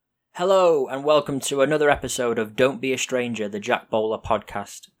Hello and welcome to another episode of Don't Be a Stranger, the Jack Bowler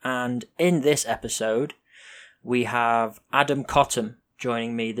podcast. And in this episode, we have Adam Cottam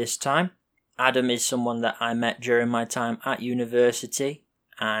joining me this time. Adam is someone that I met during my time at university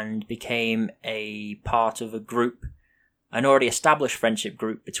and became a part of a group, an already established friendship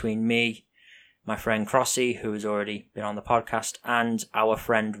group between me, my friend Crossy, who has already been on the podcast, and our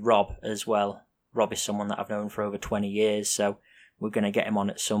friend Rob as well. Rob is someone that I've known for over 20 years, so we're going to get him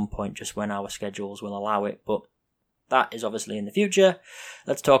on at some point just when our schedules will allow it, but that is obviously in the future.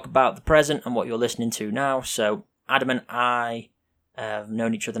 Let's talk about the present and what you're listening to now. So Adam and I have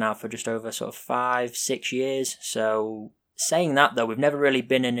known each other now for just over sort of 5-6 years. So saying that though, we've never really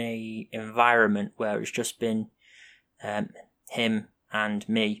been in a environment where it's just been him and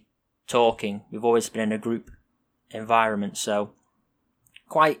me talking. We've always been in a group environment, so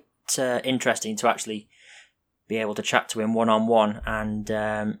quite interesting to actually be able to chat to him one-on-one,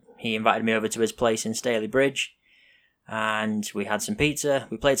 and he invited me over to his place in Staley Bridge, and we had some pizza,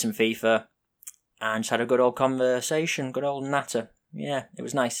 we played some FIFA, and just had a good old conversation, good old natter. Yeah, it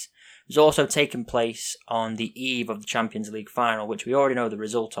was nice. It was also taking place on the eve of the Champions League final, which we already know the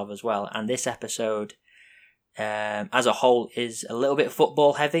result of as well, and this episode, as a whole, is a little bit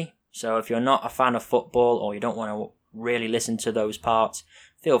football heavy, so if you're not a fan of football, or you don't want to really listen to those parts,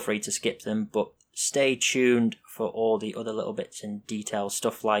 feel free to skip them, but stay tuned for all the other little bits and details,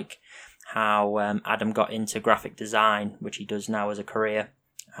 stuff like how Adam got into graphic design, which he does now as a career,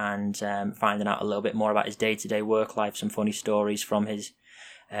 and finding out a little bit more about his day-to-day work life, some funny stories from his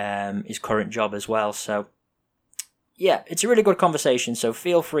current job as well. So yeah, it's a really good conversation, so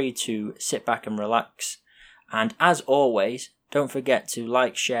feel free to sit back and relax. And as always, don't forget to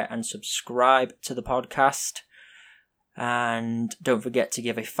like, share and subscribe to the podcast. And don't forget to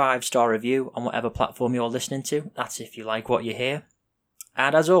give a 5-star review on whatever platform you're listening to. That's if you like what you hear.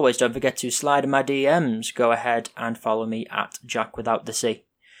 And as always, don't forget to slide in my DMs. Go ahead and follow me at Jack Without the C.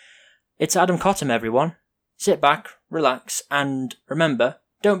 It's Adam Cottam, everyone. Sit back, relax, and remember,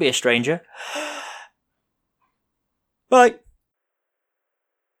 don't be a stranger. Bye.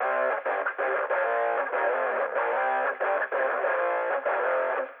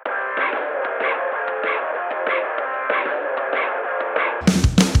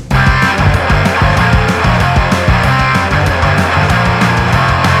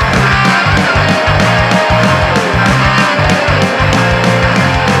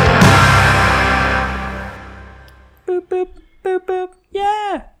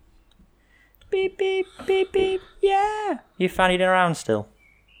 You fannying around still?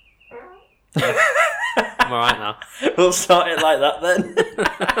 I'm alright now. We'll start it like that then.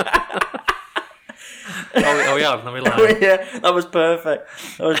 Are we on? Are we live? Yeah, that was perfect.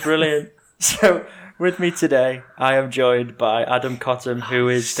 That was brilliant. So, with me today, I am joined by Adam Cottam, who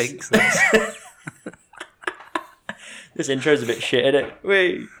is... Stinks this. This intro's a bit shit, isn't it?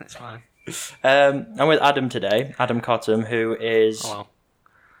 Wait. It's fine. I'm with Adam today, Adam Cottam, who is... Oh well.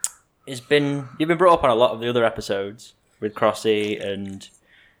 You've been brought up on a lot of the other episodes with Crossy and...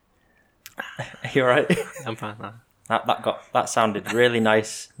 You alright? I'm fine now. That sounded really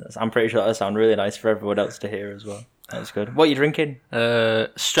nice. I'm pretty sure that sounded really nice for everyone else to hear as well. That was good. What are you drinking?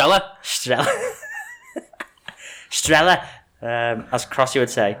 Strella. Strella. As Crossy would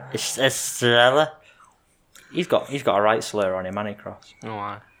say, it's Strella. He's got a right slur on him, hasn't he, Cross? Oh,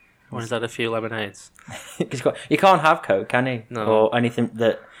 why? Or is that a few lemonades? He can't have Coke, can he? No. Or anything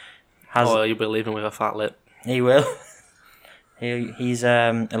that has... Or you'll be leaving with a fat lip. He will. He's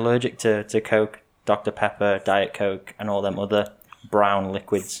allergic to Coke, Dr. Pepper, Diet Coke, and all them other brown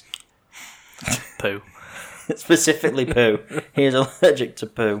liquids. Poo. Specifically poo. He is allergic to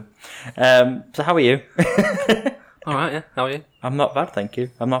poo. So how are you? Alright, yeah. How are you? I'm not bad, thank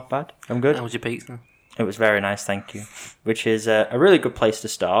you. I'm not bad. I'm good. How was your pizza? It was very nice, thank you. Which is a really good place to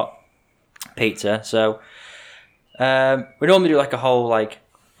start. Pizza. So we normally do like a whole like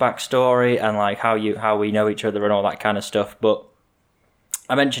backstory and like how we know each other and all that kind of stuff. But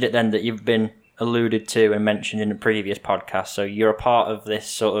I mentioned it then that you've been alluded to and mentioned in a previous podcast. So you're a part of this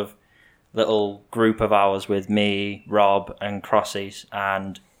sort of little group of ours with me, Rob, and Crossies,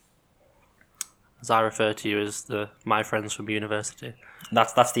 and As I refer to you as my friends from university.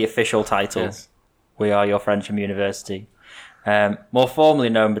 that's the official title. Yes. We are your friends from university. More formally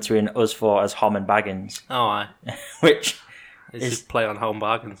known between us four as Hom and Baggins. Oh, aye. Which It's just play on home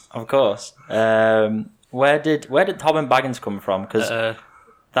bargains. of course. Where did Hom and Baggins come from? Because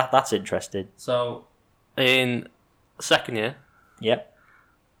that's interesting. So, in second year, Yep.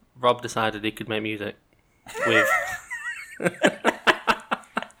 Rob decided he could make music with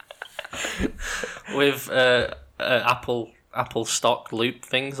with Apple Apple stock loop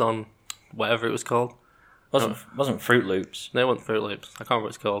things on whatever it was called. Wasn't Fruit Loops? They weren't Fruit Loops. I can't remember what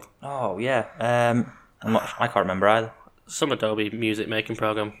it's called. Oh yeah. I can't remember either. Some Adobe music making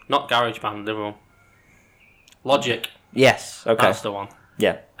program, not GarageBand, the other one. Logic. Yes. Okay. That's the one.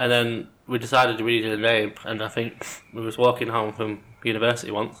 Yeah. And then we decided we needed a name, and I think we was walking home from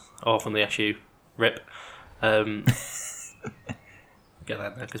university once, or from the SU, RIP. Get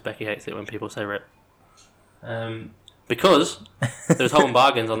that there, because Becky hates it when people say RIP. Because there was Home and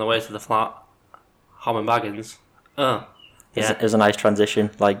Bargains on the way to the flat. Home and Bargains. Yeah. It was a nice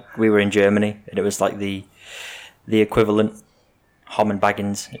transition. Like, we were in Germany, and it was like the equivalent. Hom and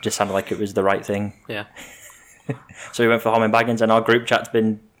Baggins. It just sounded like it was the right thing. Yeah. So we went for Hom and Baggins, and our group chat's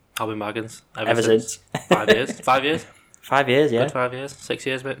been Home and Baggins ever since. 5 years. 5 years? 5 years, yeah. Good 5 years? 6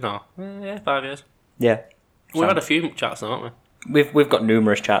 years, mate? No. Yeah, 5 years. Yeah. We've had a few chats, though, haven't we? We've got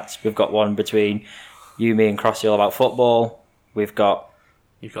numerous chats. We've got one between you, me, and Crossy all about football. We've got...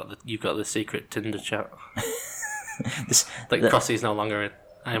 You've got the secret Tinder chat. this, Crossy's no longer in,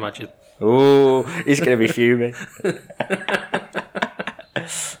 I imagine. Oh, he's going to be fuming.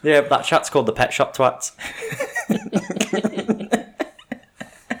 Yeah, that chat's called the Pet Shop Twats.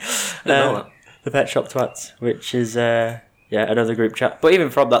 The Pet Shop Twats, which is another group chat. But even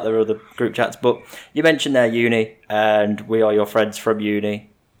from that, there are other group chats. But you mentioned their uni, and we are your friends from uni.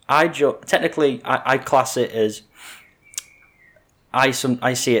 I class it as I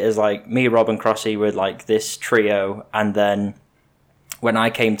see it as like me, Rob, and Crossy were like this trio, and then when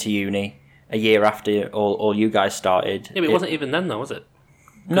I came to uni a year after all you guys started. Yeah, but it wasn't even then, though, was it?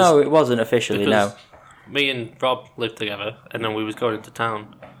 No, it wasn't officially. No. Me and Rob lived together, and then we was going into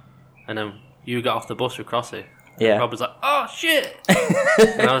town, and then you got off the bus with Crossy. Yeah. Rob was like, "Oh shit!"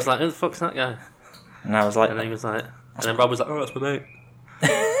 And I was like, "Who the fuck's that guy?" And I was like, and then he was like, and then Rob was like, "Oh, that's my mate."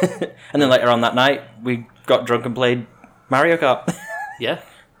 And then later on that night, we got drunk and played Mario Kart. Yeah.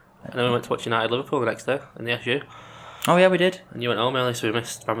 And then we went to watch United Liverpool the next day in the SU. Oh yeah, we did. And you went home early, so we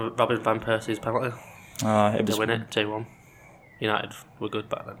missed Robin van Persie's penalty. It was to win it 2-1. United were good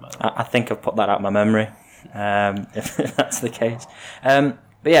back then. I think I've put that out of my memory, if that's the case. But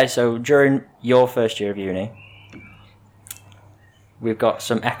yeah, so during your first year of uni, we've got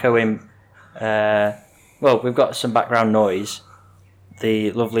some echoing. We've got some background noise.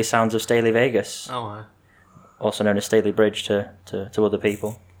 The lovely sounds of Staley Vegas. Oh, also known as Staley Bridge to other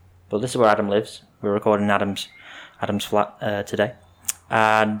people. But this is where Adam lives. We're recording in Adam's flat today.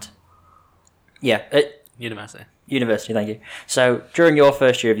 And yeah, University, thank you. So during your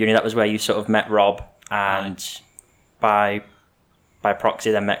first year of uni, that was where you sort of met Rob, and by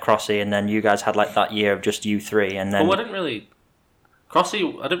proxy then met Crossy, and then you guys had like that year of just you three, and then... Well, I didn't really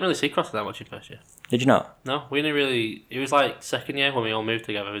see Crossy that much in first year. Did you not? No, we didn't really... It was like second year when we all moved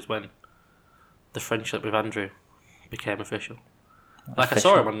together is when the friendship with Andrew became official. Like, I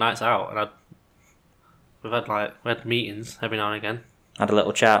saw him on nights out, and we had meetings every now and again. Had a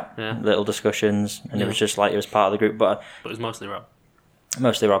little chat, yeah. Little discussions, and it was just like it was part of the group. But it was mostly Rob.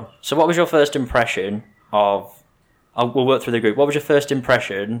 Mostly Rob. So what was your first impression of... we'll work through the group. What was your first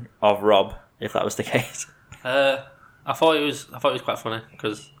impression of Rob, if that was the case? I thought it was quite funny,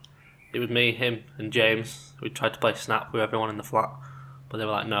 because it was me, him, and James. We tried to play Snap with everyone in the flat, but they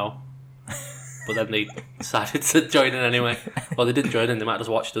were like, no. But then they decided to join in anyway. Well, they didn't join in, they might have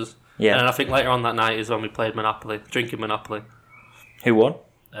just watched us. Yeah. And I think later on that night is when we played Monopoly, drinking Monopoly. Who won?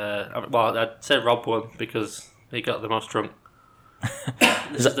 I'd say Rob won because he got the most drunk.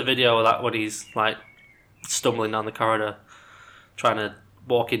 This is the video of that when he's like stumbling down the corridor, trying to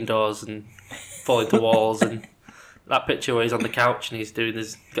walk indoors and fall into walls, and that picture where he's on the couch and he's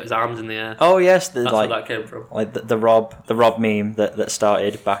got his arms in the air. Oh yes, that's where that came from. Like the Rob meme that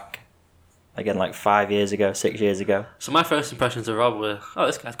started back again like 5 years ago, 6 years ago. So my first impressions of Rob were, oh,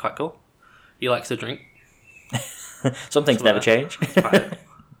 this guy's quite cool. He likes to drink. Some things never change.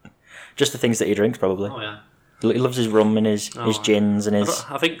 Just the things that he drinks, probably. Oh yeah. He loves his rum and his gins and his...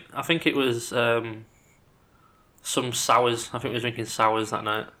 I think it was some sours. I think we were drinking sours that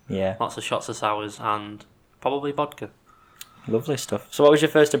night. Yeah. Lots of shots of sours and probably vodka. Lovely stuff. So what was your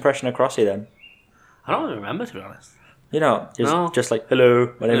first impression of Crossy then? I don't really remember, to be honest. You know, just like,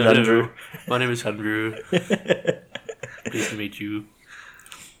 hello, my name is Andrew. My name is Andrew. Pleased to meet you.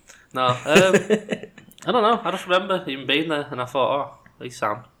 No, I don't know. I just remember him being there, and I thought, oh, he's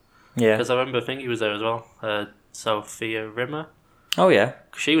sound. Yeah. Because I remember he was there as well. Sophia Rimmer. Oh, yeah.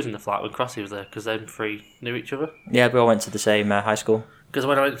 She was in the flat when Crossy was there, because them three knew each other. Yeah, we all went to the same high school. Because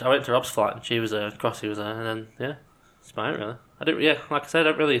when I went to Rob's flat, and she was there, and Crossy was there, and then, yeah, it's about it, really. Like I said,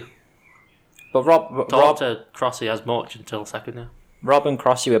 I don't really... But Rob talked to Crossy as much until second year. Rob and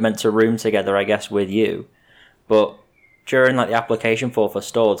Crossy were meant to room together, I guess, with you. But during like the application for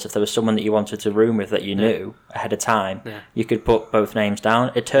Stawds, if there was someone that you wanted to room with that you knew ahead of time, you could put both names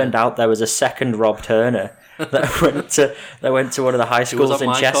down. It turned out there was a second Rob Turner that went to one of the high schools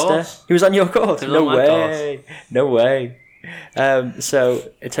in Chester. Course? He was on your course. No way. No way.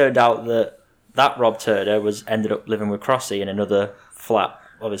 So it turned out that Rob Turner ended up living with Crossy in another flat,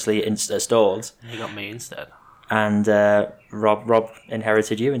 obviously in Stawds. You got me instead. And Rob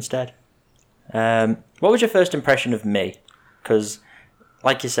inherited you instead. What was your first impression of me? Because,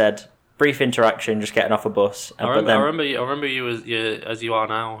 like you said, brief interaction, just getting off a bus. I remember you as you are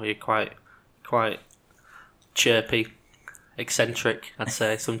now. You're quite chirpy, eccentric. I'd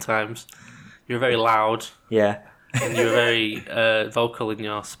say sometimes you were very loud. Yeah. And you were very vocal in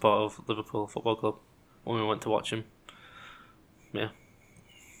your support of Liverpool Football Club when we went to watch him. Yeah.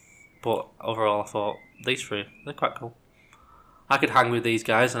 But overall, I thought these three, they're quite cool. I could hang with these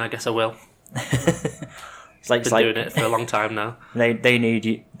guys, and I guess I will. It's like doing it for a long time now. They need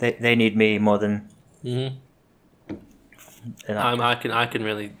you. They need me more than. Mm-hmm. I can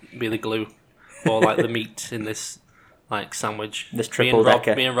really be the glue, or like the meat in this like sandwich. This triple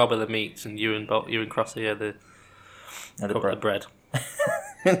decker. Me and Rob are the meats, and you and Crossy are the bread.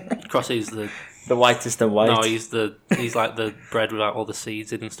 Crossy's the whitest of white. No, he's like the bread without all the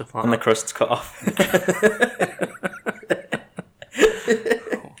seeds in and stuff like that. And the crust's cut off.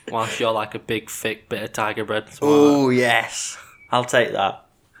 Whilst you're like a big, thick bit of tiger bread. Oh, yes. I'll take that.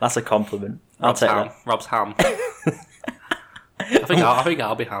 That's a compliment. I'll take that. Rob's ham. I think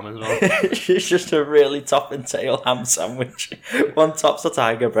I'll be ham as well. It's just a really top and tail ham sandwich. One top's a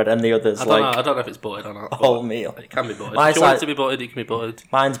tiger bread and the other's I don't know if it's buttered or not. A whole meal. It can be buttered. If you want it to be buttered, it can be buttered.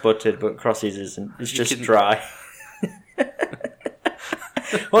 Mine's buttered, but Crossy's isn't. It's just dry.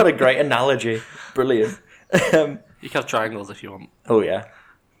 What a great analogy. Brilliant. You can have triangles if you want. Oh, yeah.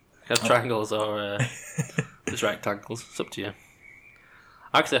 You can have triangles or just rectangles. It's up to you.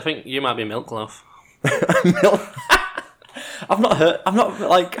 Actually, I think you might be milk loaf. Milk? I've not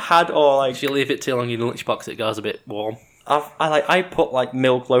had or like. If you leave it too long in your lunchbox, it goes a bit warm. I put like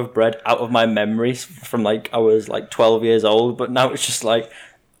milk loaf bread out of my memories from like I was like 12 years old, but now it's just like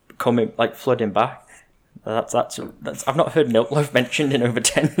coming like flooding back. That's I've not heard milk loaf mentioned in over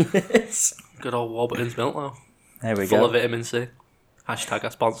 10 years. Good old Warburton's milk loaf. There we go. Full of vitamin C. Hashtag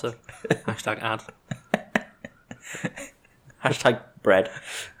our sponsor. Hashtag ad. Hashtag bread.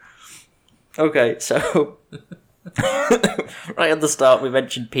 Okay, so right at the start we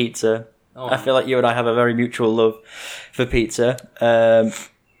mentioned pizza. I feel like you and I have a very mutual love for pizza.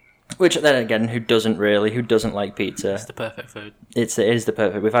 Which then again, who doesn't like pizza? It's the perfect food. It is the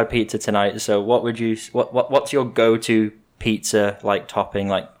perfect. We've had pizza tonight, so what's your go-to pizza like topping?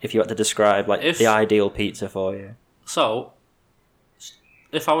 Like if you had to describe like the ideal pizza for you. So,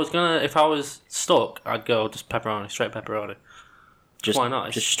 if I was stuck, I'd go just pepperoni, straight pepperoni. Why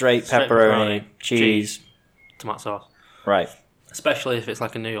not? Just straight pepperoni, cheese, tomato sauce. Right. Especially if it's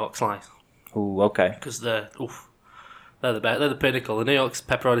like a New York slice. Ooh, okay. Because they're the best. They're the pinnacle. The New York's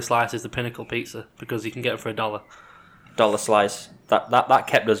pepperoni slice is the pinnacle pizza because you can get them for $1. $1 slice. That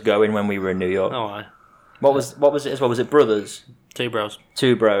kept us going when we were in New York. Oh, aye. What was it as well? Was it Brothers? Two Bros.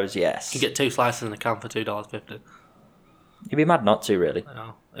 Two Bros, yes. You can get 2 slices in a can for $2.50. You'd be mad not to, really. I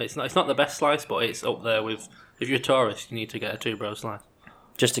know. It's not the best slice, but it's up there with. If you're a tourist, you need to get a 2 Bros slice.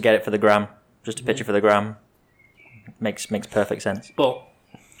 Just to get it for the gram. Just a picture for the gram. Makes perfect sense. But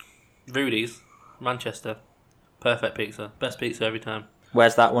Rudy's, Manchester, perfect pizza. Best pizza every time.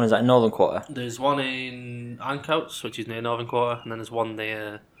 Where's that one? Is that in Northern Quarter? There's one in Ancoats, which is near Northern Quarter, and then there's one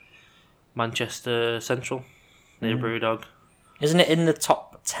near Manchester Central, near Brewdog. Isn't it in the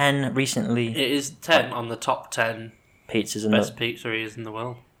top 10 recently? It is 10 on the top 10 pizzas in best pizzerias in the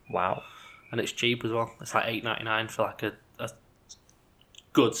world. Wow. And it's cheap as well. It's like $8.99 for like a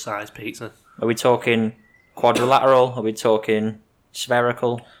good sized pizza. Are we talking quadrilateral? Are we talking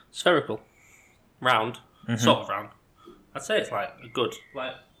spherical? Spherical. Round. Sort of round. I'd say it's like a good,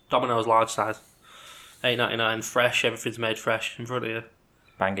 like Domino's large size. $8.99, fresh, everything's made fresh in front of you.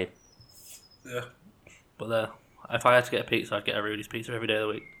 Banging. Yeah. But if I had to get a pizza, I'd get a Rudy's pizza every day of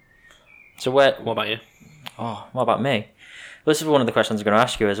the week. So what about you? Oh, what about me? Well, this is one of the questions I'm going to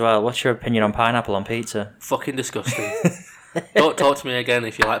ask you as well. What's your opinion on pineapple on pizza? Fucking disgusting. Don't talk to me again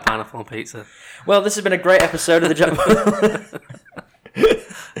if you like pineapple on pizza. Well, this has been a great episode of the Jack.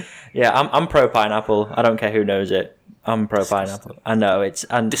 Yeah, I'm pro pineapple. I don't care who knows it. I'm pro pineapple. I know it's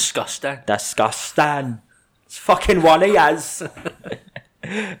disgusting. Disgusting. It's fucking one he has.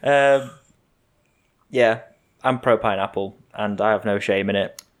 Yeah, I'm pro pineapple, and I have no shame in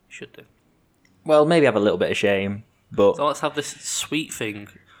it. You should do. Well, maybe have a little bit of shame, but so let's have this sweet thing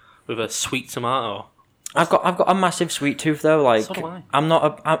with a sweet tomato. I've got a massive sweet tooth though. Like, So do I. I'm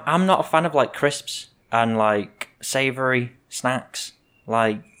not a fan of like crisps and like savoury snacks.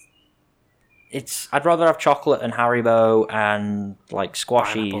 Like, I'd rather have chocolate and Haribo and like Pineapple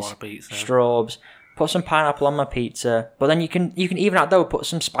squashies, on a pizza. straws. Put some pineapple on my pizza, but then you can even out though put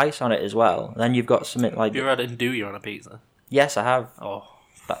some spice on it as well. Then you've got something like. Have you ever had andouille on a pizza? Yes, I have. Oh,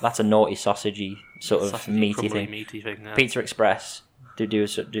 That's a naughty sausagey sort of sausage meaty crumbly thing. meaty thing. Yeah. Pizza Express do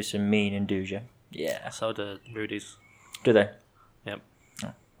some mean andouille. Yeah, So do Rudy's. do they? Yep.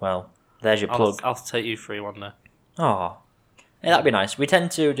 Well, there's your plug. I'll take you free one day. Oh, yeah, that'd be nice. We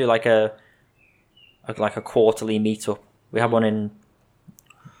tend to do like a quarterly meetup. We had one in.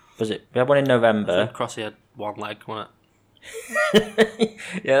 We had one in November. Crossy had one leg, wasn't it?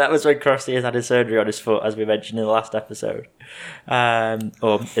 Yeah, that was when Crossy has had his surgery on his foot, as we mentioned in the last episode,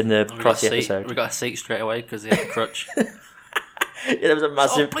 or in the Crossy episode. We got a seat straight away because he had a crutch. Yeah, there was a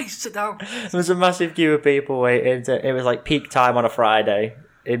massive. Oh, please sit down. There was a massive queue of people waiting. It was like peak time on a Friday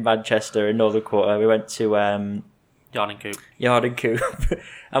in Manchester in Northern Quarter. We went to Yarn and Coop. Yard and Coop,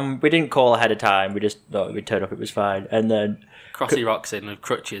 and we didn't call ahead of time. We just thought we'd turn up. It was fine, and then Crossy rocks in with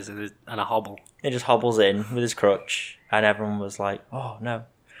crutches and a hobble. he just hobbles in with his crutch, and everyone was like, "Oh no!"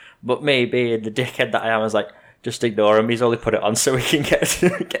 But me, being the dickhead that I am, was like, "Just ignore him. He's only put it on so we can get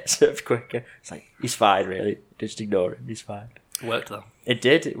served quicker." It's like he's fine, really. Just ignore him. He's fine. It worked though. It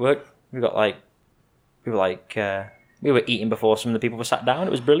did. It worked. We were eating before some of the people were sat down.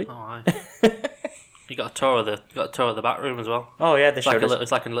 It was brilliant. Oh, aye. You got a tour of the back room as well. Oh yeah, they It's like showed us.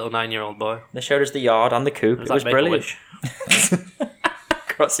 it's like a little 9-year-old boy. They showed us the yard and the coop. It was like brilliant. Make-A-Wish.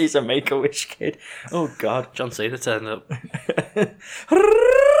 Crossy's a Make-A-Wish kid. Oh God. John Cena turned up.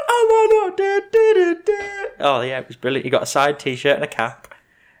 Oh yeah, it was brilliant. He got a side T-shirt and a cap,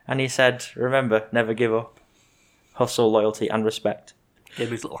 and he said, "Remember, never give up. Hustle, loyalty, and respect." Gave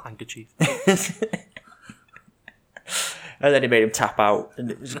me his little handkerchief. And then he made him tap out, and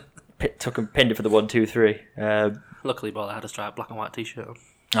it was, pinned him for the 1, 2, 3. Luckily, Bola had a striped black and white T-shirt on.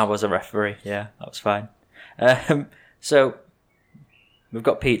 I was a referee. Yeah, that was fine. So we've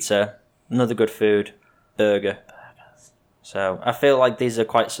got pizza, another good food, burger. So I feel like these are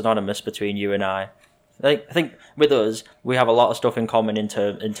quite synonymous between you and I. I think with us, we have a lot of stuff in common in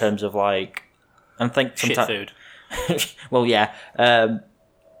terms of like, I think Shit sometimes. food. Well, yeah.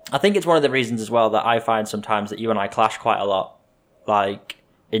 I think it's one of the reasons as well that I find sometimes that you and I clash quite a lot. Like,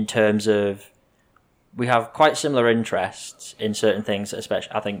 in terms of, we have quite similar interests in certain things,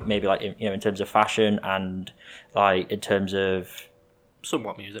 especially, I think, maybe like, in terms of fashion and, like, in terms of,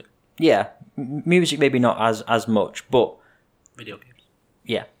 Somewhat music. yeah, music maybe not as much, but, Video games.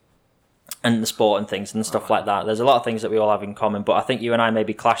 yeah. And the sport and things and stuff like that. There's a lot of things that we all have in common, but I think you and I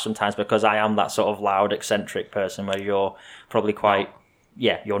maybe clash sometimes because I am that sort of loud, eccentric person where you're probably quite,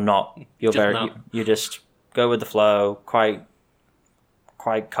 you're not. You're Just very, not. you just go with the flow, quite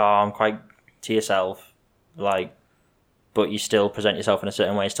calm, quite to yourself, like, but you still present yourself in a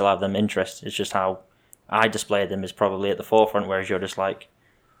certain way, still have them interests. It's just how I display them is probably at the forefront, whereas you're just like,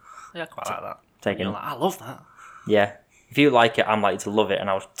 Yeah, I quite like that. taking, You're like, I love that. yeah. If you like it, I'm likely to love it, and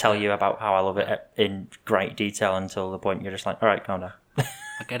I'll tell you about how I love it in great detail until the point you're just like, all right, calm down.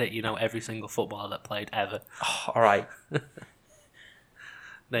 I get it. You know every single footballer that played ever. All right.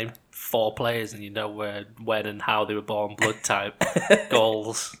 Name 4 players and you know where, when and how they were born, blood type,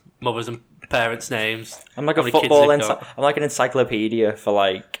 goals, mothers and parents' names. I'm like how a many kids football. they've got. I'm like an encyclopedia for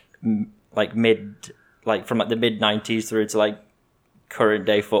like from like the mid '90s through to like current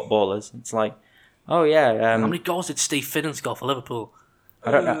day footballers. It's like, oh yeah, How many goals did Steve Finnan score for Liverpool?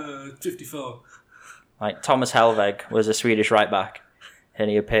 I don't know. 54. Like Thomas Helveg was a Swedish right back, and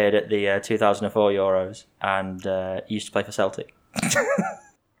he appeared at the 2004 Euros, and he used to play for Celtic.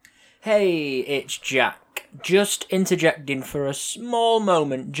 Hey, it's Jack. Just interjecting for a small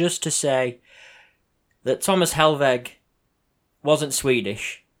moment just to say that Thomas Helveg wasn't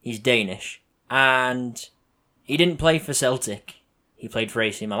Swedish, he's Danish, and he didn't play for Celtic, he played for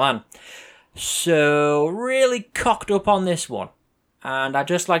AC Milan. So, really cocked up on this one, and I'd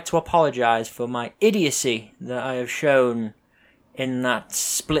just like to apologise for my idiocy that I have shown in that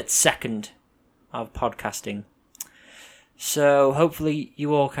split second of podcasting. So hopefully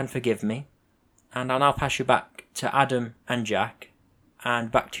you all can forgive me, and I'll now pass you back to Adam and Jack,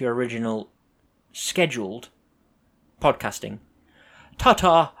 and back to your original scheduled podcasting.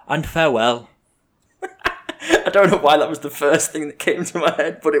 Ta-ta and farewell. I don't know why that was the first thing that came to my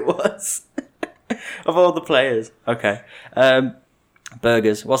head, but it was. Of all the players. Okay.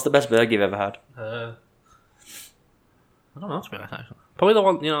 Burgers. What's the best burger you've ever had? I don't know, to be honest, actually. Probably the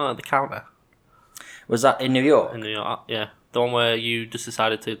one, at the counter Was that in New York? in New York. Yeah. The one where you just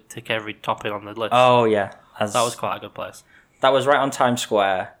decided to tick every topping on the list. Oh yeah, That was quite a good place. That was right on Times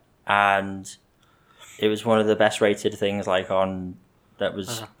Square, and it was one of the best rated things that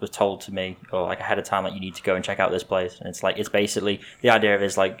was told to me, or like ahead of time, like you need to go and check out this place. And it's basically the idea of it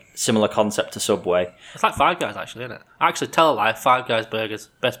is like similar concept to Subway. It's like Five Guys, actually, isn't it? Actually, tell a lie. Five Guys burgers,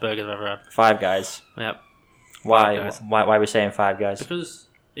 best burgers I've ever had. Five Guys. Yep. Why? Guys. Why are we saying Five Guys? Because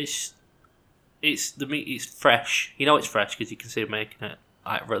it's the meat. It's fresh. You know it's fresh because you can see them making it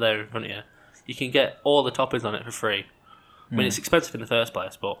like right there in front of you. You can get all the toppings on it for free. I mean, it's expensive in the first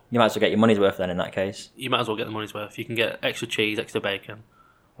place, but You might as well get your money's worth then in that case. you might as well get the money's worth. You can get extra cheese, extra bacon.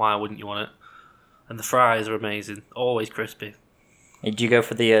 Why wouldn't you want it? And the fries are amazing, always crispy. Do you go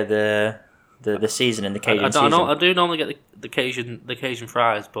for the seasoning, the Cajun seasoning? I do normally get the Cajun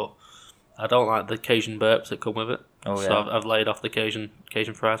fries, but I don't like the Cajun burps that come with it. Oh, So yeah. I've laid off the Cajun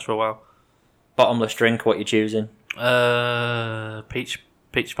fries for a while. Bottomless drink, what you choosing? Peach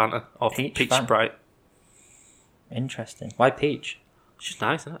Fanta or Peach peach Fanta? Sprite. Interesting. Why peach? It's just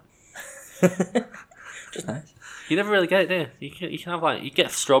nice, isn't it? Just nice. You never really get it, do you? You can have like you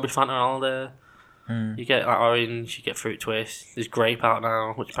get strawberry Fanta and all there. You get like orange. You get fruit twist. There's grape out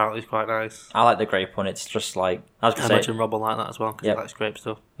now, which apparently is quite nice. I like the grape one. It's just like I was I gonna say. imagine Rob will like that as well because Yep. he likes grape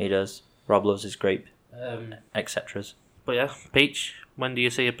stuff. He does. Rob loves his grape, Um, etc. but yeah, peach. When do you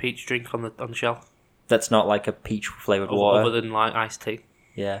see a peach drink on the shelf? That's not like a peach flavoured Other water. than like iced tea.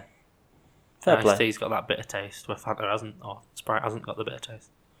 Yeah. Fair Iced play. tea's got that bitter taste, where Fanta hasn't, or Sprite hasn't got the bitter taste.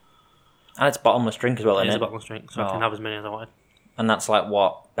 And it's bottomless drink as well, It isn't is it? a bottomless drink, so I Oh. can have as many as I wanted. And that's like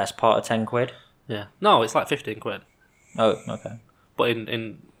what? Best part of £10? Yeah. No, it's like 15 quid. Oh, okay. But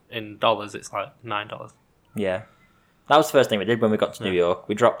in dollars, it's like $9. Yeah. That was the first thing we did when we got to New York.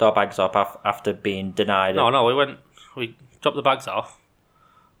 We dropped our bags off after being denied. No, we dropped the bags off,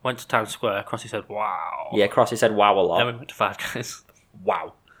 went to Times Square, Crossy said, wow. Yeah, Crossy said wow a lot. Then we went to Five Guys.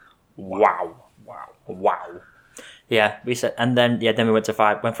 Wow. Wow. Wow. Wow. Yeah, we said, and then we went for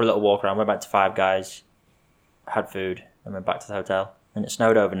a little walk around, went back to Five Guys, had food, and went back to the hotel. And it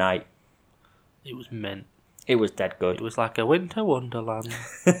snowed overnight. It was mint. It was dead good. It was like a winter wonderland.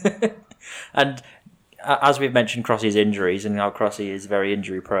 And as we've mentioned Crossy's injuries and how Crossy is very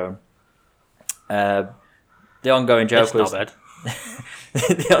injury prone, the ongoing joke It's was... not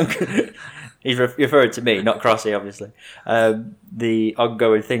bad. He's referring to me, not Crossy, obviously. The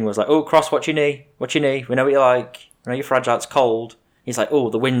ongoing thing was like, oh, Cross, what's your knee? What's your knee? We know what you like. We know you're fragile, it's cold. He's like, oh,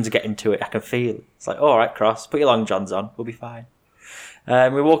 the wind's getting to it, I can feel it. It's like, all right, Cross, put your long johns on, we'll be fine.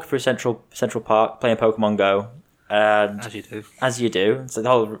 We're walking through Central Park, playing Pokemon Go. And As you do. as you do,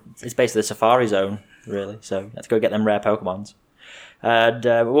 it's basically the Safari Zone, really. So let's go get them rare Pokemons. And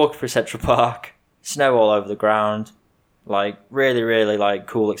we're walking through Central Park, snow all over the ground. Like really, really like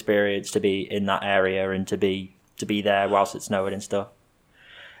cool experience to be in that area and to be there whilst it's snowing and stuff.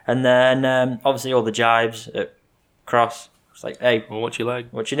 And then obviously all the jibes at Cross. It's like, hey, Well, what's your leg?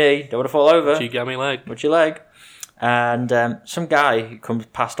 what's your knee? Don't want to fall over. What's your gammy leg? What's your leg? And some guy who comes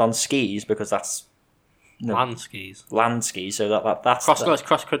past on skis because that's No. Land skis. land skis. So that's It's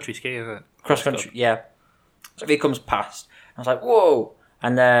cross country ski, isn't it? cross country. Yeah. So if he comes past, I was like, whoa!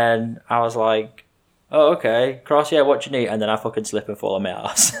 And then I was like, oh, okay, Cross, yeah, what you need? And then I fucking slip and fall on my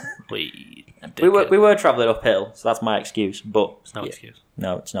ass. We we were travelling uphill, so that's my excuse. But It's no yeah, excuse.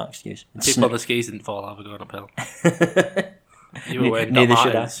 no, it's not an excuse. People on the skis didn't fall over going uphill. You were wearing Neither Doc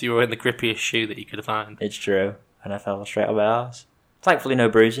should I. Martens. You were wearing the grippiest shoe that you could find. It's true, and I fell straight on my ass. Thankfully, no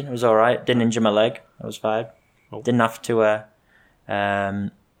bruising. It was all right. Didn't injure my leg. I was fine. Oh. Didn't have to.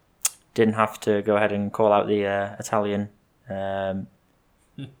 Didn't have to go ahead and call out the Italian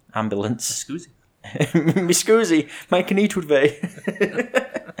ambulance. Scusi. Mi scusi, my knee ve.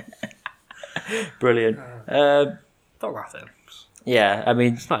 Brilliant. Don't laugh at him. Yeah, I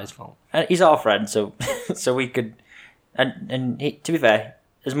mean, It's not his fault. and he's our friend, so so we could. And he, to be fair,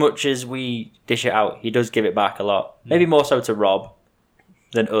 as much as we dish it out, he does give it back a lot. Maybe more so to Rob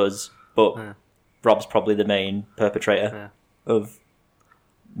than us, but Yeah. Rob's probably the main perpetrator of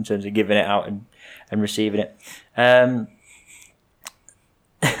in terms of giving it out and receiving it. That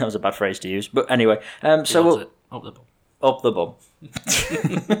was a bad phrase to use, but anyway. He So loves we'll, it. Up the bum. up the bum.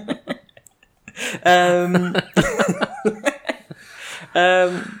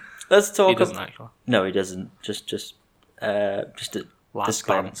 Let's talk. He doesn't actually. No, he doesn't. Just a Last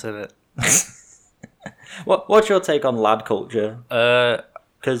disclaimer. glance in it. What's your take on lad culture?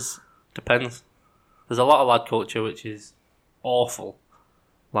 Because Depends. There's a lot of lad culture which is awful.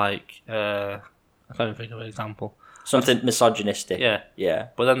 Like, I can't even think of an example. something misogynistic. Yeah. Yeah.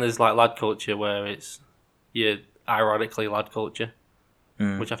 But then there's like lad culture where it's you're ironically lad culture,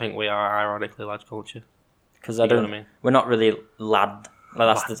 which I think we are ironically lad culture. because You know what I mean? we're not really lads.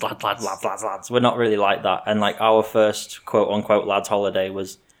 We're not really like that. And like our first quote unquote lads holiday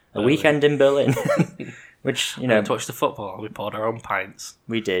was a weekend in Berlin, which We touched the football. We poured our own pints.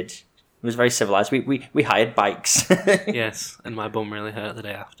 we did. It was very civilized. We hired bikes. Yes, and my bum really hurt the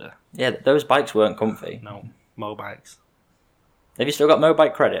day after. Yeah, those bikes weren't comfy. No, Mobikes. Have you still got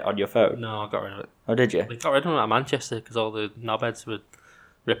Mobike credit on your phone? No, I got rid of it. Oh, did you? We got rid of them at Manchester because all the knobheads were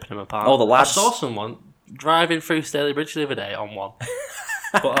ripping them apart. Oh, the lads. I saw someone driving through Staley Bridge the other day on one.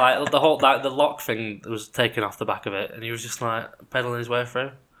 But like the lock thing was taken off the back of it, and he was just like pedaling his way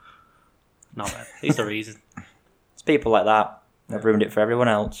through. Not bad. He's the reason. It's people like that that ruined it for everyone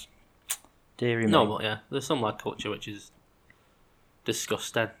else. Deary me. No, but yeah, there's some lad culture which is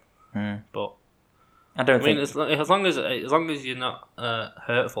disgusting. But I don't I mean, think. as long as you're not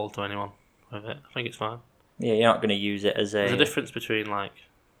hurtful to anyone with it, I think it's fine. Yeah, you're not going to use it as There's a difference between like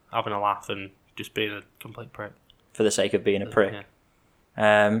having a laugh and just being a complete prick. for the sake of being a prick. Yeah.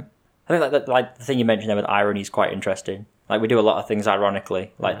 I think like the thing you mentioned there with irony is quite interesting. Like we do a lot of things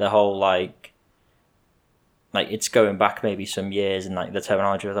ironically, like the whole like it's going back maybe some years and like the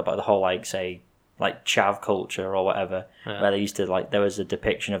terminology was about the whole like say like chav culture or whatever, where they used to like there was a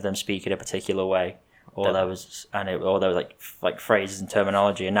depiction of them speaking a particular way, or there was like phrases and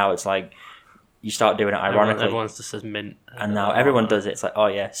terminology, and now it's like you start doing it ironically. Everyone's just says mint, and now everyone does it. It's like, oh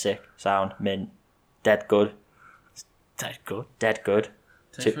yeah, sick, sound, mint, dead good, dead good. dead good.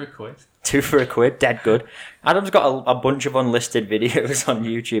 Two for a quid. 2 for a quid, dead good. Adam's got a bunch of unlisted videos on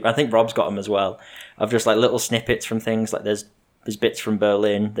YouTube. I think Rob's got them as well, of just like little snippets from things. Like there's bits from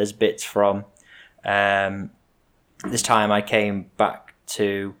Berlin. There's bits from this time I came back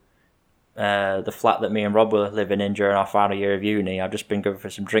to the flat that me and Rob were living in during our final year of uni. I've just been going for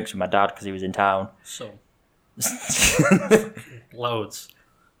some drinks with my dad because he was in town. So loads.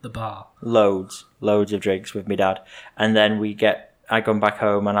 The bar. Loads of drinks with my dad, and then I gone back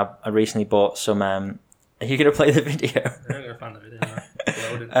home and I recently bought some. Are you gonna play the video? I'm gonna find the video.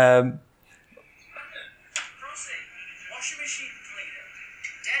 Loaded. Washing machine cleaner.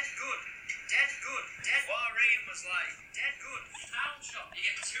 Dead good. Dead good. Dead. What Ian was like. Dead good. Pound shop. You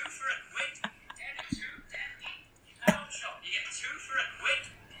get 2 for a quid. Dead 2. Dead. Pound shop. You get 2 for a quid.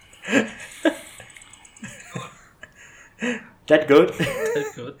 Dead good.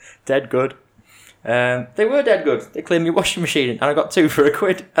 Dead good. Dead good. They were dead good. They cleaned my washing machine and I got 2 for a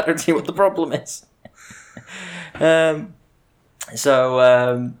quid. I don't see what the problem is. Yeah,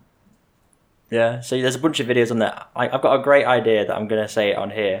 so there's a bunch of videos on there. I've got a great idea that I'm going to say it on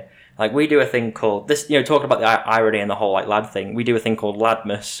here. Like, we do a thing called, this, talking about the irony and the whole, like, lad thing, we do a thing called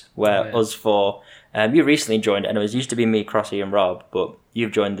Ladmas, where us four, you recently joined it, and it used to be me, Crossy, and Rob, but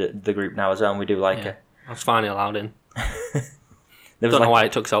you've joined the group now as well, and we do, like, I was finally allowed in. Don't know why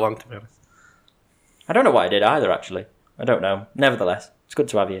it took so long, to be honest. I don't know what I did either, actually. I don't know. Nevertheless, it's good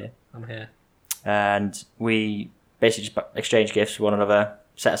to have you here. I'm here. And we basically just exchange gifts with one another,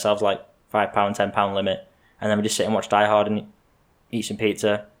 set ourselves like £5, £10 limit, and then we just sit and watch Die Hard and eat some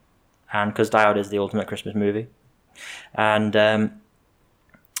pizza. And because Die Hard is the ultimate Christmas movie, and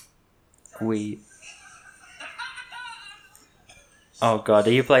oh god,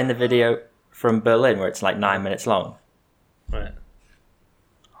 are you playing the video from Berlin where it's like 9 minutes long? Right.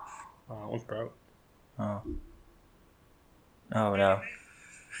 Oh, that one's broke. Oh no. I've been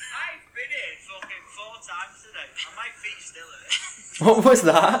here fucking 4 times today, and my feet still hurt. What was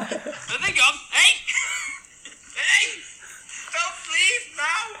that? So they gone, hey! Hey! Don't leave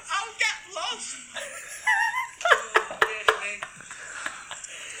now! I'll get lost! Oh, dear me.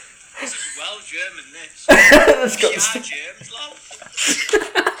 This is well German, this. That's got Germs, love.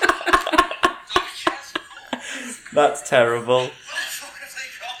 That's terrible. What the fuck have they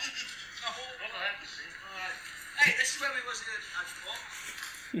got? Hey, this is where we was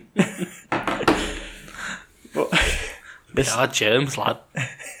Germs, lad.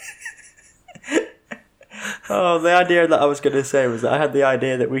 Oh, the idea that I was going to say was that I had the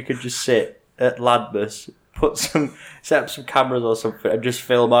idea that we could just sit at Ladmas, set up some cameras or something, and just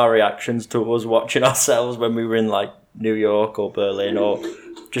film our reactions to us watching ourselves when we were in like New York or Berlin, or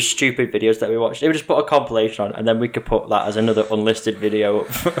just stupid videos that we watched. They would just put a compilation on, and then we could put that as another unlisted video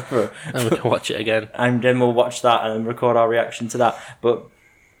up And we can watch it again. and then we'll watch that and then record our reaction to that. But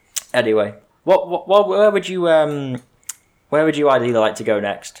anyway, where would you ideally like to go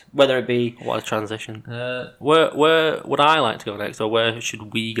next? Whether it be What a transition. Where would I like to go next, or where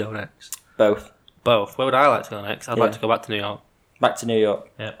should we go next? both, Both. Where would I like to go next? I'd like to go back to New York. back to New York.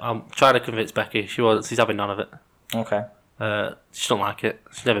 Yeah, I'm trying to convince Becky. She's having none of it. Okay. She don't like it.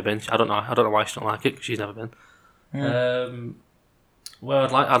 She's never been. I don't know why she don't like it, 'cause she's never been.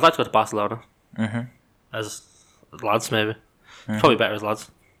 Well, I'd like to go to Barcelona. Mhm. as lads, maybe. It's probably better as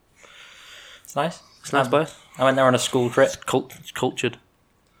lads. It's nice. It's a nice place. I went there on a school trip. It's cultured.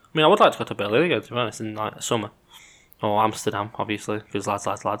 I mean, I would like to go to Berlin again, to be honest, in like the summer. Or Amsterdam, obviously, because lads.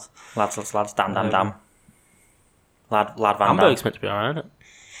 Lads, damn. Lad Van Dam. Hamburg's meant to be alright, isn't it?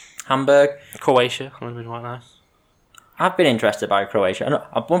 Hamburg. Croatia, would have been quite nice. I've been interested by Croatia.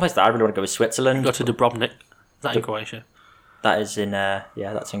 One place that I really want to go is Switzerland. Go to Dubrovnik. Is that in Croatia? That is in,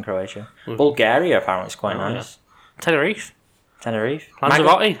 that's in Croatia. Bulgaria apparently is quite nice. Yeah. Tenerife.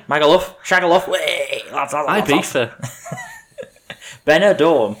 Lanzarote. Magaluf. Shagaluf. Lads. Ibiza.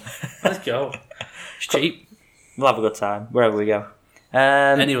 Benidorm. Let's go. It's cheap. We'll have a good time wherever we go.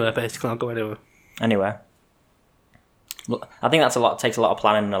 Anywhere, basically. I'll go anywhere. Anywhere. I think takes a lot of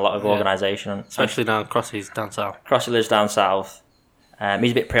planning and a lot of organisation. Especially now Crossy's down south. Crossy lives down south.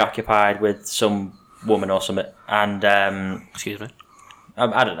 He's a bit preoccupied with some woman or something. And excuse me.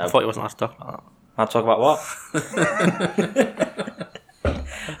 I don't know. I thought you wasn't allowed to talk about that. I'll talk about what?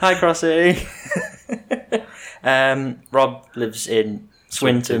 Hi, Crossy. Rob lives in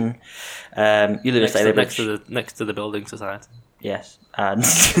Swinton. You live in Stalybridge. Next to the building society. Yes, and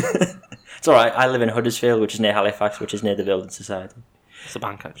it's all right. I live in Huddersfield, which is near Halifax, which is near the Building Society. It's a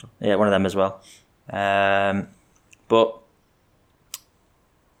bank, actually. Yeah, one of them as well. But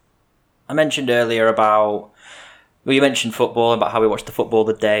I mentioned earlier about... Well, you mentioned football, about how we watched the football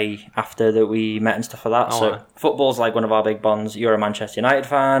the day after that we met and stuff like that. So football's like one of our big bonds. You're a Manchester United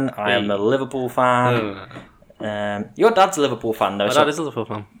fan. I am a Liverpool fan. Your dad's a Liverpool fan, though. My dad is a Liverpool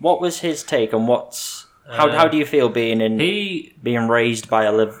fan. What was his take on how do you feel being raised by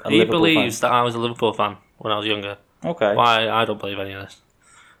a Liverpool fan? He believes that I was a Liverpool fan when I was younger. Okay. Why? I don't believe any of this.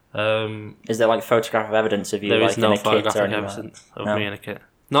 Is there like photographic evidence of you there like is no in a kit or photographic anything evidence of me in a kit.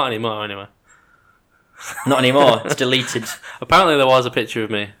 Not anymore, anyway. Not anymore. It's deleted. Apparently there was a picture of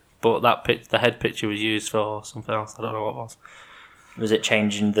me, but the head picture was used for something else. I don't know what it was. Was it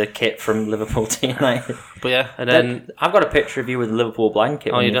changing the kit from Liverpool to United? But yeah, and then I've got a picture of you with a Liverpool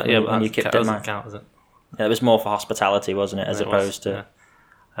blanket. When you kicked it, doesn't count, is it? Yeah, it was more for hospitality, wasn't it, as opposed to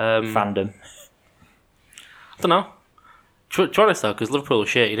fandom. I don't know. To be honest though, because Liverpool was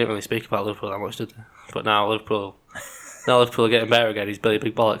shit, you didn't really speak about Liverpool that much, did you? But now Liverpool are getting better again. He's Billy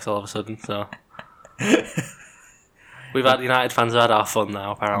Big Bollocks all of a sudden. So we've had United fans who had our fun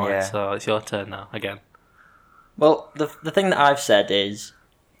now, apparently. Yeah. So it's your turn now again. Well, the thing that I've said is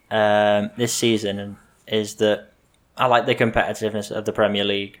this season is that I like the competitiveness of the Premier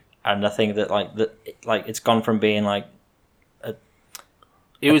League, and I think that it's gone from being like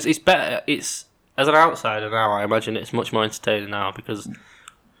it's better. It's as an outsider now. I imagine it's much more entertaining now because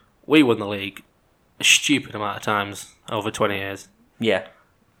we won the league a stupid amount of times over 20 years. Yeah,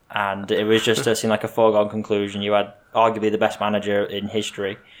 and it was just seemed like a foregone conclusion. You had arguably the best manager in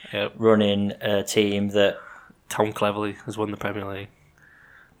history running a team that. Tom Cleverley has won the Premier League.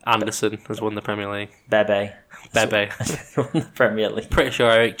 Anderson has won the Premier League. Bebe won the Premier League. Pretty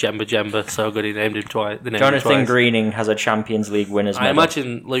sure Eric Jemba so good he named him twice. Jonathan Greening has a Champions League winners medal. I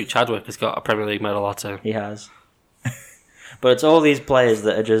imagine Luke Chadwick has got a Premier League medal or two. He has. But it's all these players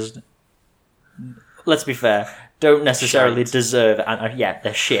that are just, let's be fair, don't necessarily deserve, and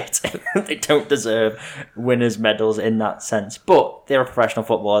they're shit. They don't deserve winners' medals in that sense. But they're a professional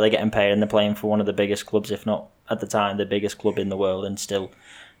footballer, they're getting paid, and they're playing for one of the biggest clubs, if not at the time, the biggest club in the world, and still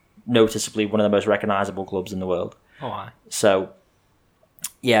noticeably one of the most recognisable clubs in the world. Oh, aye. So,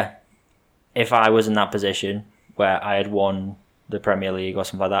 yeah, if I was in that position where I had won the Premier League or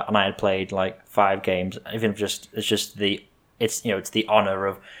something like that, and I had played like 5 games, even if it's the honour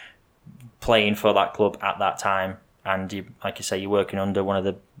of playing for that club at that time, and you, like you say, you're working under one of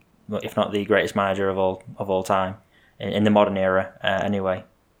the, if not the greatest manager of all time in the modern era, anyway.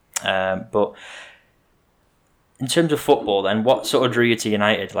 But in terms of football, then, what sort of drew you to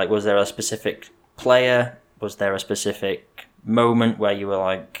United? Like, was there a specific player? Was there a specific moment where you were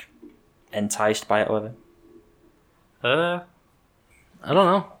like enticed by it, or whatever? I don't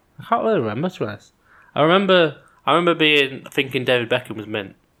know. I can't really remember, to be honest. I remember thinking David Beckham was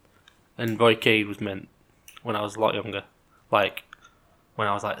mint. And Roy Keane was mint when I was a lot younger, like when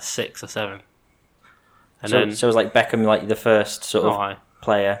I was like 6 or 7. And so it was like Beckham, like the first sort of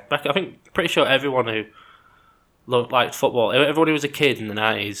player. I think pretty sure everyone who liked football, everyone who was a kid in the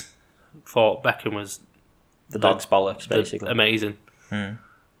 90s, thought Beckham was the dog's bollocks, basically. Amazing.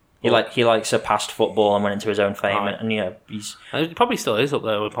 He surpassed football and went into his own fame, and he probably still is up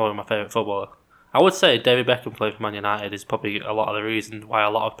there with probably my favourite footballer. I would say David Beckham playing for Man United is probably a lot of the reason why a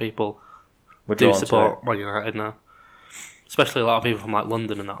lot of people do support Man United now. Especially a lot of people from like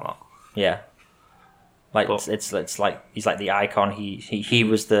London and that lot. Yeah. It's like he's like the icon. He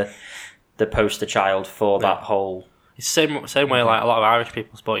was the the poster child for that whole. It's same way like a lot of Irish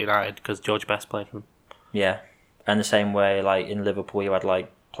people support United because George Best played for them. Yeah, and the same way like in Liverpool you had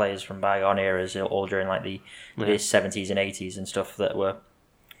like players from bygone eras all during like the 70s and 80s and stuff that were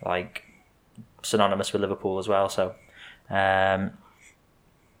like synonymous with Liverpool as well. So,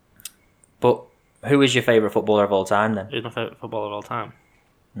 but who is your favourite footballer of all time then? Who's my favourite footballer of all time?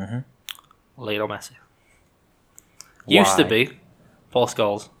 Lionel Messi. Why? Used to be Paul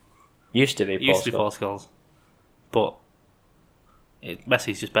Scholes. Used to be Paul Scholes. But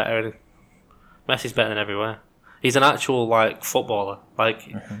Messi's just better, isn't he? Messi's better than everywhere. He's an actual like footballer. Like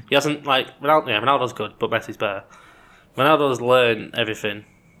he hasn't like Ronaldo's good, but Messi's better. Ronaldo's learned everything.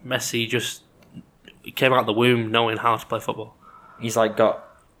 Messi just came out the womb knowing how to play football. He's like got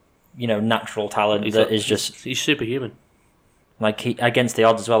natural talent he's superhuman. Like he against the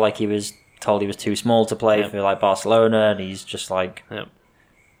odds as well. Like he was told he was too small to play for like Barcelona, and he's just like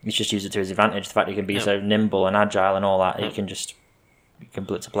he's just used it to his advantage. The fact he can be so nimble and agile and all that, he can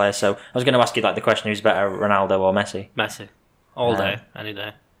blitz a player. So I was going to ask you like the question: who's better, Ronaldo or Messi? Messi, all day, any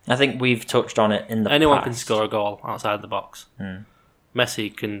day. I think we've touched on it in the Anyone past. can score a goal outside the box.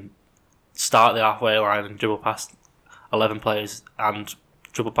 Messi can start the halfway line and dribble past 11 players and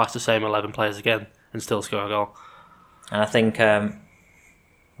dribble past the same 11 players again and still score a goal. And I think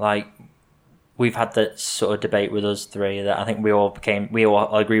like we've had that sort of debate with us three that I think we all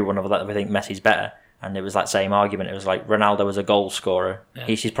agree with one another that we think Messi's better. And it was that same argument. It was like Ronaldo was a goal scorer. Yeah.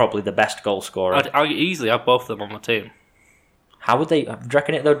 He's probably the best goal scorer. I'd easily have both of them on my team. How would they? Do you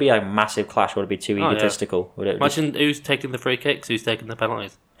reckon there would be a massive clash? Would it be too egotistical? Would it imagine who's taking the free kicks, who's taking the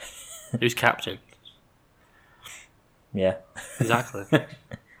penalties, who's captain? Yeah, exactly.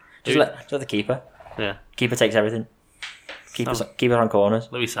 just let the keeper. Yeah, keeper takes everything. Keeper on corners.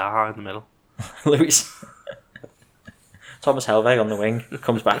 Luis Saha in the middle. Thomas Helveg on the wing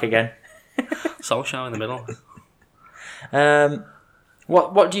comes back again. Solskjaer in the middle.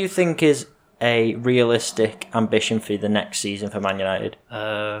 What do you think is a realistic ambition for the next season for Man United?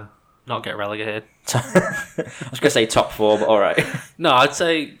 Not get relegated. I was going to say top 4, but all right. No, I'd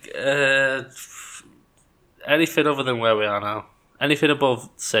say anything other than where we are now. Anything above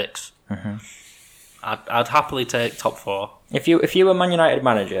 6. I'd happily take top 4. If you were Man United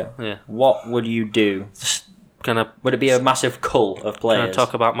manager, what would you do? Would it be a massive cull of players? Can I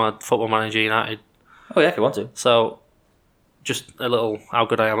talk about my Football Manager United? Oh yeah, if you want to. So, just a little how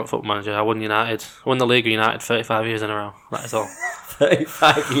good I am at Football Manager. I won United. I won the League of United 35 years in a row. That is all.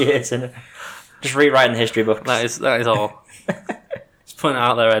 35 years in a... Just rewriting the history books. That is all. Just putting it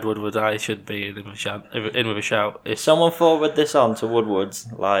out there, Ed Woodward, I should be in with a shout. If someone forward this on to Woodward's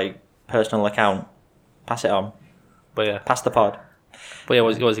personal account, pass it on. But yeah. Pass the pod. But yeah,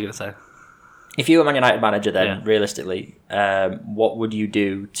 what was he going to say? If you were Man United manager then, realistically, what would you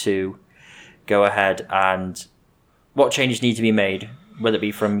do to go ahead and what changes need to be made? Whether it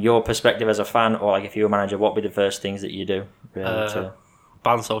be from your perspective as a fan or if you were manager, what would be the first things that you do?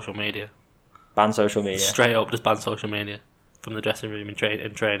 Ban social media. Ban social media. Straight up, just ban social media from the dressing room and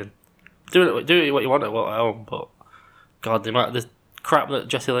training. Do it what you want at home, but God, the crap that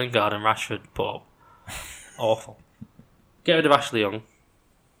Jesse Lingard and Rashford put up, awful. Get rid of Ashley Young.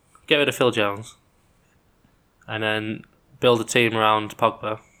 Get rid of Phil Jones, and then build a team around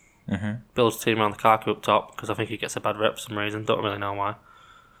Pogba. Build a team around Lukaku up top because I think he gets a bad rep for some reason. Don't really know why.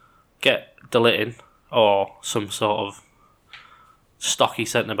 Get De Ligt in or some sort of stocky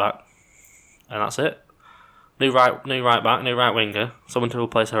centre back, and that's it. New right back, new right winger, someone to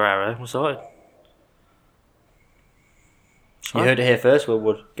replace Herrera. We're sorted. You heard it here first,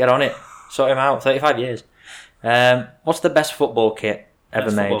 Woodward. Get on it. Sort him out. 35 years. What's the best football kit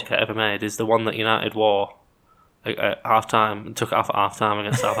Football kit ever made is the one that United wore at half time and took it off at half time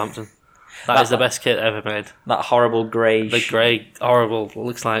against Southampton. That is the best kit ever made. That horrible grey. The grey, horrible,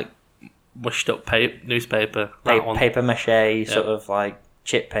 looks like mushed up newspaper. Paper mache, sort of like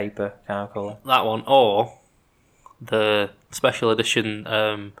chip paper kind of colour. That one, or the special edition,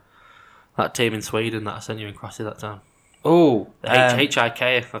 that team in Sweden that I sent you in Crossy that time. Oh, HIK. I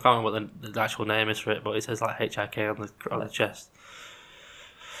can't remember what the actual name is for it, but it says like HIK on the chest.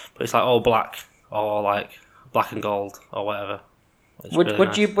 But it's like all black or like black and gold or whatever.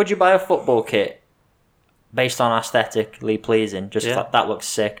 Would you buy a football kit based on aesthetically pleasing? Just like, that looks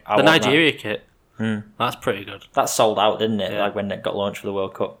sick. The Nigeria kit. That's pretty good. That sold out, didn't it? Yeah. Like when it got launched for the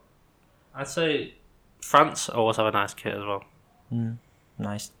World Cup. I'd say France always have a nice kit as well.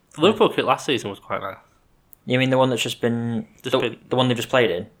 Nice. The Liverpool kit last season was quite nice. You mean the one that's just been the one they've just played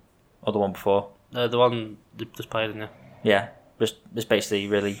in, or the one before? The one they just played in. Yeah, just basically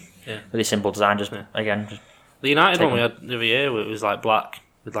really simple design. The United one we had the other year, it was like black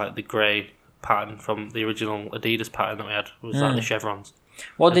with like the grey pattern from the original Adidas pattern that we had. It was like the chevrons.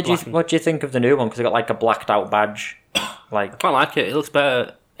 What do you think of the new one? Because it got like a blacked out badge. Like I quite like it. It looks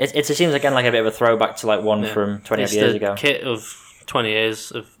better. It seems again like a bit of a throwback to like one from 20 it's years the ago. Kit of 20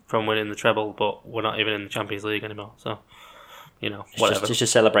 years from winning the treble, but we're not even in the Champions League anymore. So, whatever. It's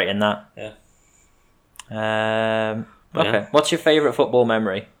just celebrating that. Yeah. Okay. What's your favourite football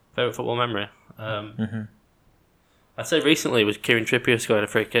memory? Favourite football memory? I'd say recently was Kieran Trippier scoring a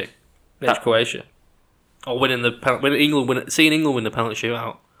free kick against Croatia. Or seeing England win the penalty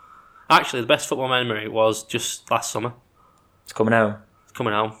shootout. Actually, the best football memory was just last summer. It's coming home.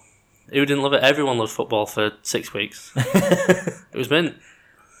 Who didn't love it? Everyone loved football for 6 weeks. It was mint.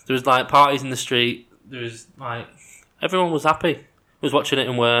 There was like parties in the street. There was like everyone was happy. Was watching it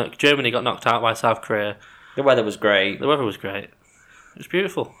in work. Germany got knocked out by South Korea. The weather was great. The weather was great. It was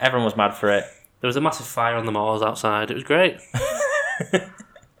beautiful. Everyone was mad for it. There was a massive fire on the moors outside. It was great.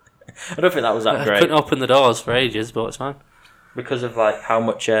 I don't think that was that I great. couldn't open the doors for ages, but it's fine. Because of like how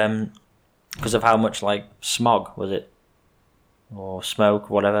much like smog was it, or smoke,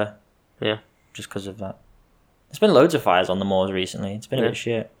 whatever. Yeah. Just because of that. There's been loads of fires on the moors recently. It's been a bit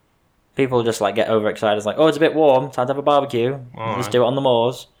shit. People just like get overexcited. It's like, oh, it's a bit warm. Time to have a barbecue. Let's do it on the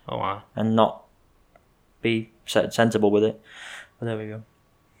moors. Oh wow. And not be sensible with it. But there we go.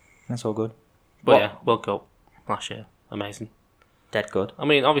 That's all good. But yeah, World Cup last year, amazing. Dead good. I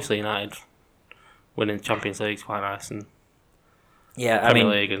mean, obviously United winning the Champions League is quite nice, and Premier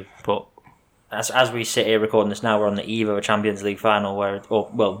League, but as we sit here recording this now, we're on the eve of a Champions League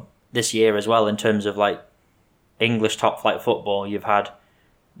final this year as well, in terms of like English top flight football. You've had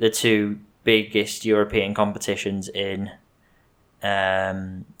the two biggest European competitions in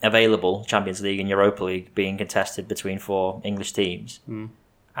available, Champions League and Europa League, being contested between 4 English teams.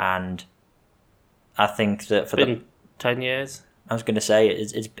 And I think that it's been 10 years. I was going to say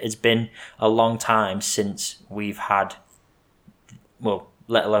it's been a long time since we've had, well,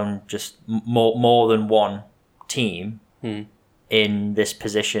 let alone just more than one team in this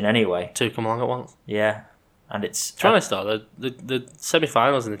position anyway. 2 come along at once. Yeah, and it's trying to start the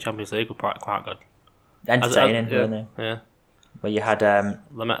semi-finals in the Champions League were quite good, entertaining, weren't they? Yeah. Where you had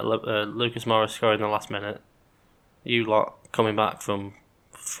Lucas Moura scoring in the last minute. You lot coming back from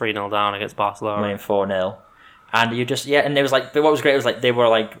 3-0 down against Barcelona, winning 4-0. And you just, and it was like, but what was great was like, they were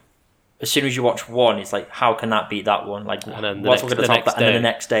like, as soon as you watch one, it's like, how can that beat that one? Like, and then what's going to top that? And then the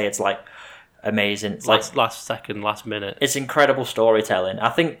next day, it's like, amazing. It's like, last second, last minute. It's incredible storytelling. I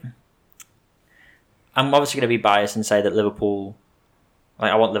think, I'm obviously going to be biased and say that Liverpool,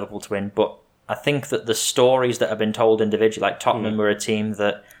 like, I want Liverpool to win, but I think that the stories that have been told individually, like Tottenham were a team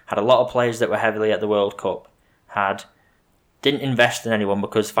that had a lot of players that were heavily at the World Cup, didn't invest in anyone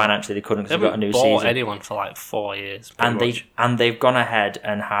because financially they couldn't because they got a new season. They haven't bought anyone for like 4 years. And they've gone ahead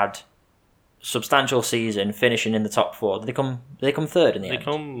and had substantial season, finishing in the top 4. Did they come third in the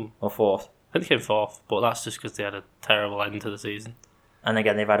end? Or fourth? I think they came fourth, but that's just because they had a terrible end to the season. And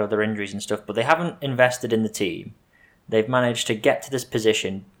again, they've had other injuries and stuff, but they haven't invested in the team. They've managed to get to this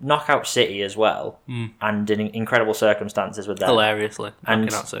position, knock out City as well, and in incredible circumstances with them. Hilariously,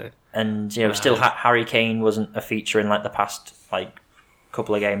 knocking out City. And still Harry Kane wasn't a feature in like the past like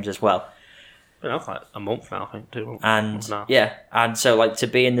couple of games as well. Been out like a month now, I think, 2 months. And now. And so like to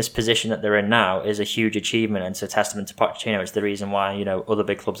be in this position that they're in now is a huge achievement, and it's a testament to Pochettino. It's the reason why other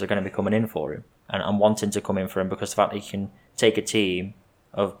big clubs are going to be coming in for him and wanting to come in for him, because the fact that he can take a team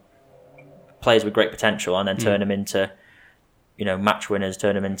of players with great potential and then turn them into match winners,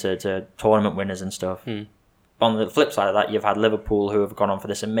 turn them into tournament winners and stuff. On the flip side of that, you've had Liverpool, who have gone on for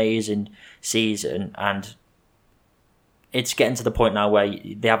this amazing season, and it's getting to the point now where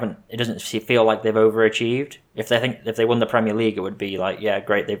they haven't. It doesn't feel like they've overachieved. If they won the Premier League, it would be like, yeah,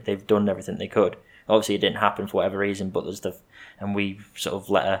 great, they've done everything they could. Obviously, it didn't happen for whatever reason, but and we sort of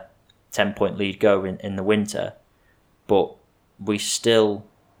let a 10-point lead go in the winter, but we still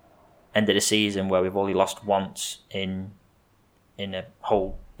ended a season where we've only lost once in a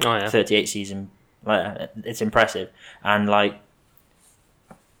whole 38 season. Like, it's impressive, and like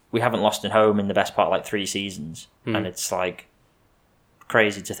we haven't lost at home in the best part of like 3 seasons, and it's like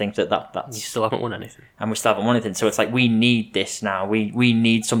crazy to think that's you still haven't won anything, and we still haven't won anything. So it's like we need this now. We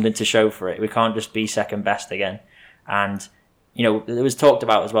need something to show for it. We can't just be second best again. And it was talked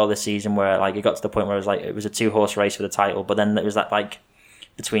about as well this season where like it got to the point where it was a 2-horse race for the title, but then there was that like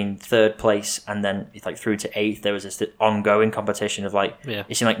between 3rd place and then like through to 8th, there was this ongoing competition of like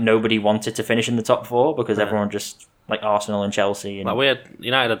it seemed like nobody wanted to finish in the top 4 because everyone just like Arsenal and Chelsea and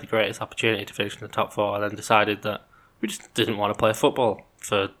United had the greatest opportunity to finish in the top 4 and then decided that we just didn't want to play football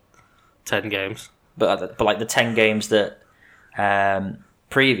for 10 games. But like the 10 games that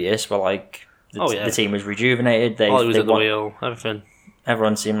previous were like the team was rejuvenated. Ollie was at the wheel, everything.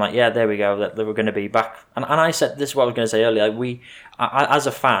 Everyone seemed like, yeah, there we go, that they were going to be back. And I said, this is what I was going to say earlier. As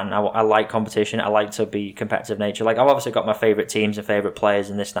a fan, I like competition. I like to be competitive nature. Like, I've obviously got my favourite teams and favourite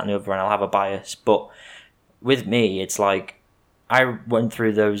players and this, that, and the other, and I'll have a bias. But with me, it's like, I went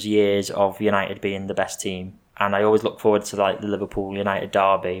through those years of United being the best team, and I always look forward to like the Liverpool United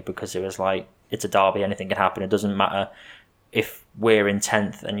derby, because it was like, it's a derby, anything can happen. It doesn't matter if we're in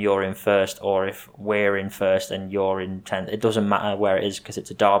 10th and you're in 1st, or if we're in 1st and you're in 10th. It doesn't matter where it is, because it's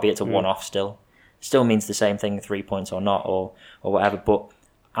a derby, it's a one-off still. It still means the same thing, 3 points or not, or whatever. But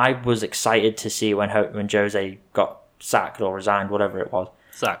I was excited to see when Jose got sacked or resigned, whatever it was.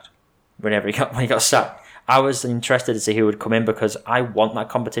 Sacked. When he got sacked. I was interested to see who would come in, because I want that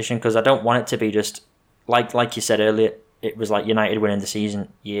competition, because I don't want it to be just, like you said earlier, it was like United winning the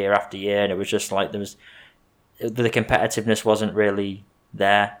season year after year, and it was just like the competitiveness wasn't really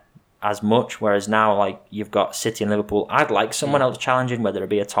there as much, whereas now, like, you've got City and Liverpool. I'd like someone else challenging, whether it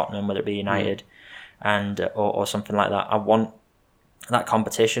be a Tottenham, whether it be United, and or something like that. I want that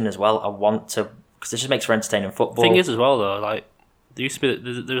competition as well. I want to, because this just makes for entertaining football. Thing is as well, though, like, there used to be,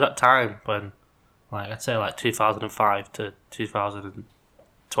 there was that time when, like, I'd say like 2005 to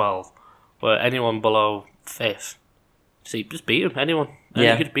 2012, where anyone below 5th, just beat them, anyone.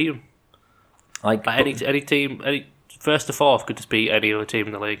 You could beat them. Like any team, any 1st to 4th could just beat any other team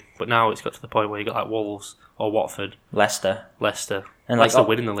in the league. But now it's got to the point where you got like Wolves or Watford, Leicester, and Leicester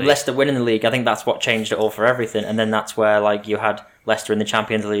winning the league. Leicester winning the league. I think that's what changed it all for everything. And then that's where like you had Leicester in the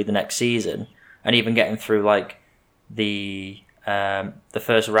Champions League the next season, and even getting through like the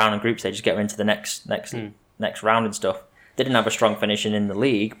first round of group stage, just getting into the next round and stuff. They didn't have a strong finishing in the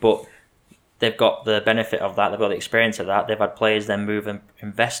league, but they've got the benefit of that. They've got the experience of that. They've had players then move and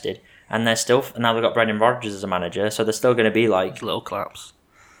invested. And they're still, now they've got Brendan Rodgers as a manager, so they're still going to be like... Little claps.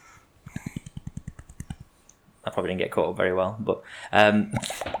 I probably didn't get caught up very well, but... I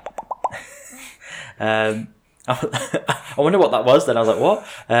wonder what that was then. I was like, what?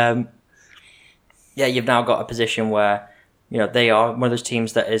 Yeah, you've now got a position where, you know, they are one of those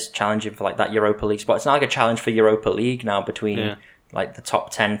teams that is challenging for like that Europa League spot. It's not like a challenge for Europa League now between like the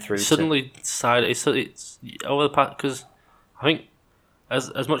top 10 through suddenly decided it's over the past, because I think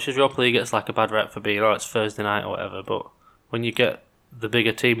as much as Europa League gets like a bad rep for being, it's Thursday night or whatever, but when you get the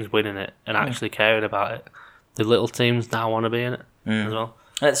bigger teams winning it and actually caring about it, the little teams now want to be in it as well.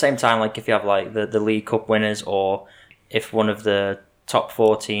 And at the same time, like if you have like the League Cup winners, or if one of the top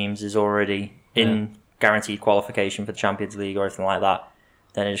 4 teams is already in guaranteed qualification for the Champions League or anything like that,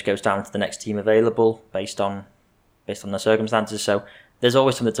 then it just goes down to the next team available based on the circumstances. So there's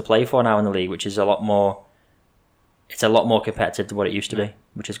always something to play for now in the league, which is a lot more. It's a lot more competitive than what it used to be,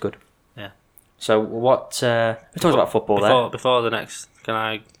 which is good. Yeah. So what? We talked about football Before the next, can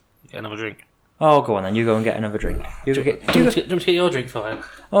I get another drink? Oh, go on then. You go and get another drink. Do you want to get your drink for him?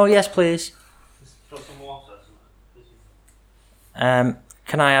 Oh yes, please. Just some water.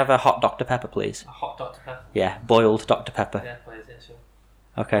 Can I have a hot Dr Pepper, please? A hot Dr Pepper. Yeah, boiled Dr Pepper. Yeah, please. Yeah, sure.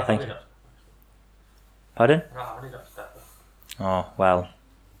 Okay, thank you. Pardon? I don't have any Dr Pepper. Oh well.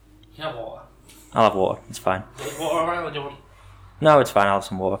 You can have water. I'll have water. It's fine. Is water alright, or do you want? No, it's fine. I'll have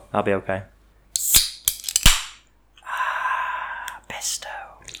some water. I'll be okay. Bisto.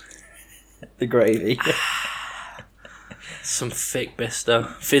 The gravy. Some thick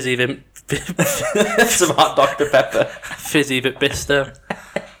Bisto. Fizzy Vim. Some hot Dr Pepper. Fizzy Bisto.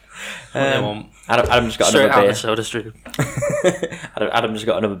 Adam just got straight another beer. Soda stream. Adam just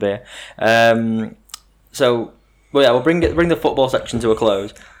got another beer. So, well, yeah, we'll bring the football section to a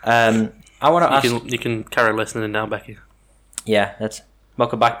close. I want to ask. You can carry listening now, Becky. Yeah,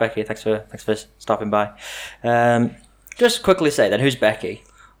 welcome back, Becky. Thanks for stopping by. Just quickly say then, who's Becky?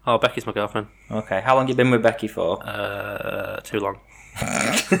 Oh, Becky's my girlfriend. Okay, how long you been with Becky for? Too long.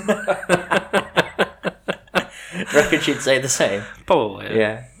 Reckon she'd say the same. Probably.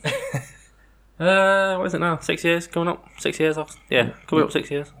 Yeah. What is it now? 6 years coming up. 6 years off. Yeah, coming up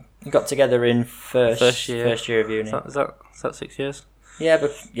 6 years. You got together in first year of uni. Is that 6 years? Yeah, but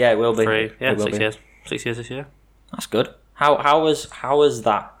it will be. 3. Yeah, 6 years. 6 years this year. That's good. How was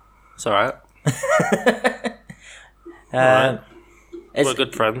that? It's alright. Alright. We're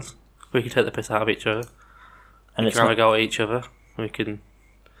good friends. We can take the piss out of each other. And we can have a go at each other. We can.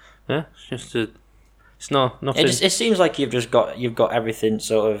 Yeah, it's just it's nothing. It seems like you've got everything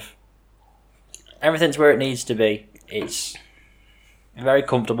sort of. Everything's where it needs to be. It's very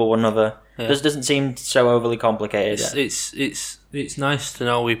comfortable with one another. Yeah. Doesn't seem so overly complicated. It's nice to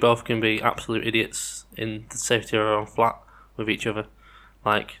know we both can be absolute idiots in the safety of our own flat with each other,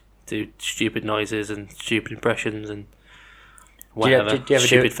 like do stupid noises and stupid impressions and whatever, do you ever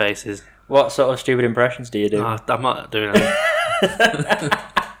stupid faces. What sort of stupid impressions do you do? Oh, I'm not doing anything.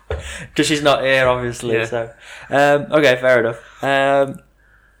 Because she's not here, obviously. Yeah. So, okay, fair enough.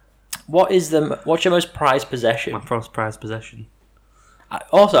 What's your most prized possession? My prized possession.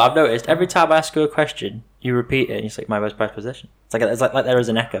 Also, I've noticed every time I ask you a question, you repeat it, and it's like my most prized possession. It's like there is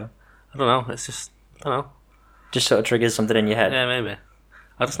an echo. I don't know. It's just I don't know. Just sort of triggers something in your head. Yeah, maybe.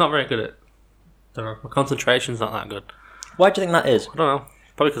 I'm just not very good at. Don't know. My concentration's not that good. Why do you think that is? I don't know.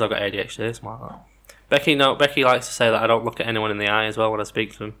 Probably because I've got ADHD or something like that. Becky likes to say that I don't look at anyone in the eye as well when I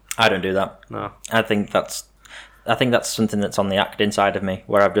speak to them. I don't do that. No. I think that's something that's on the acting side of me,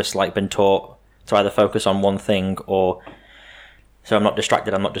 where I've just like been taught to either focus on one thing or so I'm not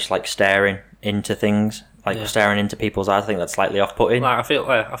distracted. I'm not just like staring into things, staring into people's eyes. I think that's slightly off-putting. Like, I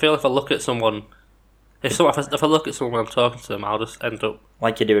feel if I look at someone, if I look at someone when I'm talking to them, I'll just end up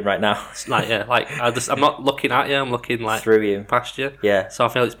Like you're doing right now. I'm not looking at you. I'm looking like Through you. past you. Yeah. So I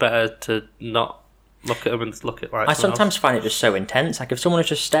feel it's better to not look at them and just look at like. I someone sometimes else. find it just so intense. Like if someone is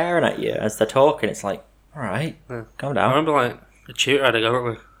just staring at you as they're talking, it's like, all right, calm I down. remember like a tutor I had to go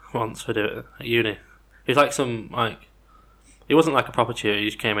with once for it at uni. He was like he wasn't like a proper tutor. He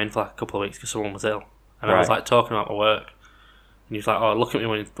just came in for like a couple of weeks because someone was ill, and I was Right. like talking about my work, and he was like, "Oh, look at me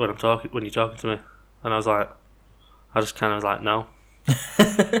when you're talking to me," and I was like, I just kind of was like, "No,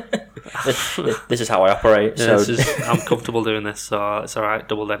 This is how I operate. yeah, So I'm comfortable doing this, so it's all right."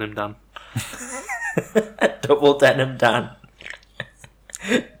 Double denim Dan. double denim Dan.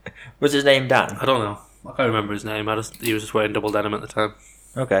 Was his name Dan? I don't know. I can't remember his name. He was just wearing double denim at the time.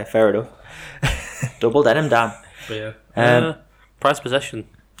 Okay, fair enough. Double denim Dan. But yeah, prized possession.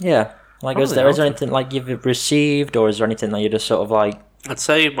 Yeah. Like, is there anything like you've received, or is there anything that you're just sort of like? I'd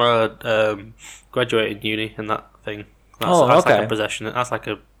say my graduating uni and that thing. That's okay. like a possession. That's like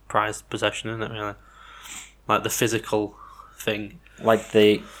a prized possession, isn't it? Really, like the physical thing. Like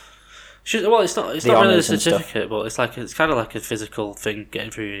the Well, it's not. It's The not really a honours and stuff. certificate, but it's kind of like a physical thing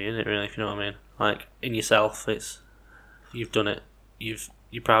getting through uni, isn't it? Really, if you know what I mean. Like in yourself, you've done it. You're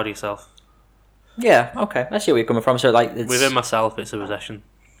proud of yourself. yeah, okay, I see where you're coming from. So like, Within myself, it's a possession.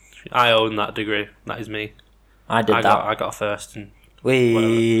 I own that degree. That is me. I got a first in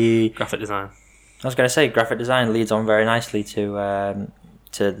graphic design. I was going to say graphic design leads on very nicely to like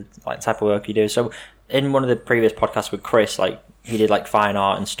the type of work you do. So in one of the previous podcasts with Chris, like he did like fine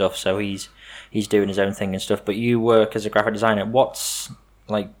art and stuff. So he's doing his own thing and stuff. But you work as a graphic designer. What's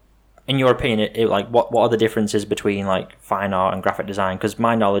like, in your opinion, like what are the differences between like fine art and graphic design? Because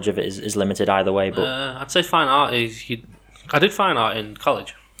my knowledge of it is limited either way. But I'd say fine art is I did fine art in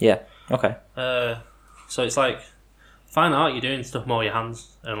college. yeah, okay, So it's like fine art. You're doing stuff more with your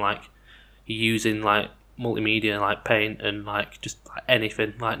hands and like you're using like multimedia, like paint and like just like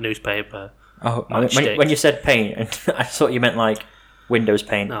anything, like newspaper. oh, Like when you said paint, I thought you meant like Windows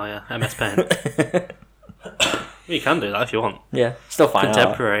Paint. Oh yeah, MS Paint. You can do that if you want. Yeah, still fine art.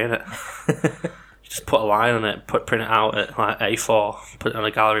 Contemporary, innit? You just put a line on it, print it out at like A4, put it on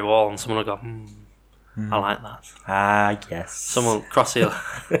a gallery wall, and someone will go, I like that. Ah, yes. Someone cross the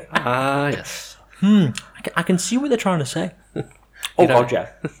yes. I can see what they're trying to say. Oh, God, yeah.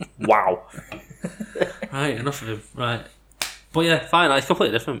 Wow. Right, enough of him. Right. But yeah, fine, it's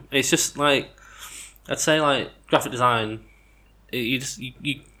completely different. It's just like, I'd say like graphic design, you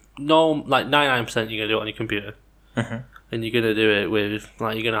know, like 99% you're going to do it on your computer. And you're going to do it with,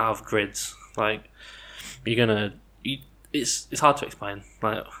 like, you're going to have grids. Like, you're going to, it's hard to explain,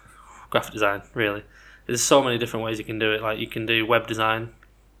 like, graphic design, really. There's so many different ways you can do it. Like, you can do web design.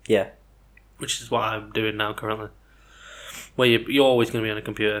 Yeah. Which is what I'm doing now currently. Where you're always going to be on a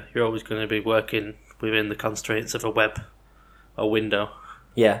computer. You're always going to be working within the constraints of a window.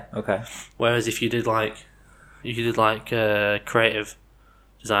 Yeah, okay. Whereas if you did creative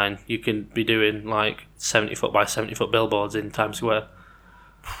design, you can be doing like 70 foot by 70 foot billboards in Times Square,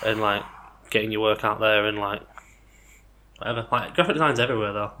 and like getting your work out there and like whatever. Like graphic design's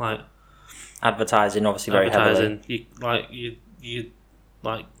everywhere though. Like advertising, obviously very heavily. You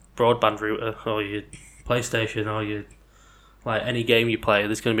like broadband router or your PlayStation or your like any game you play.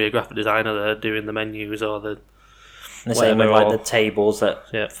 There's going to be a graphic designer there doing the menus or the. And the same with whatever, like the tables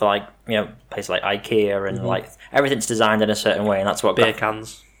that for like places like IKEA and like everything's designed in a certain way, and that's what beer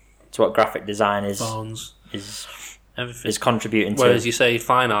cans. It's what graphic design is. Phones. Everything. Is contributing to. Whereas you say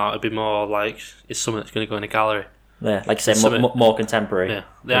fine art would be more like it's something that's going to go in a gallery. Yeah, like you say, more contemporary. Yeah.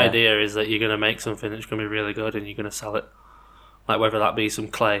 The idea is that you're going to make something that's going to be really good and you're going to sell it. Like whether that be some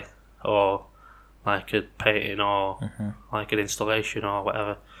clay or like a painting or like an installation or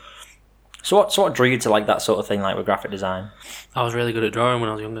whatever. So what drew you to like that sort of thing, like with graphic design? I was really good at drawing when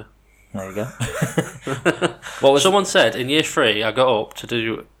I was younger. There you go. What was Someone said in year 3, I got up to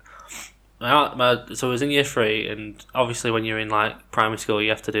do. So I was in year 3, and obviously when you're in like primary school, you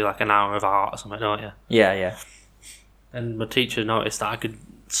have to do like an hour of art or something, don't you? Yeah. And my teacher noticed that I could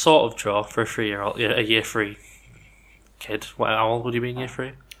sort of draw for a year 3 kid. How old would you be in year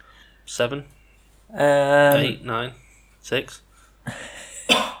 3? 7, 8, 9, 6.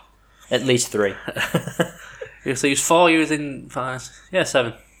 At least 3. So he was 4 years in 5. Yeah,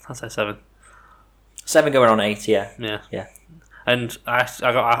 7. I'd say 7. 7 going on 8. Yeah. Yeah. And I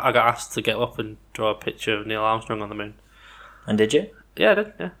got asked to get up and draw a picture of Neil Armstrong on the moon. And did you? Yeah, I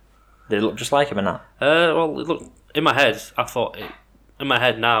did. Yeah. Did it look just like him and that? Well, it looked in my head. I thought in my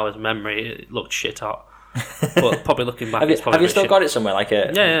head now as memory, it looked shit hot. But probably looking back, it's probably. Have you still got it somewhere? Like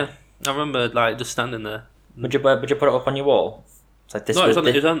a? Yeah. I remember like just standing there. Would you put it up on your wall? It's like this. No, it was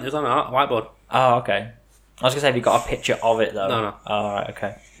on a whiteboard. Oh, okay. I was gonna say, have you got a picture of it though? No. Oh, right,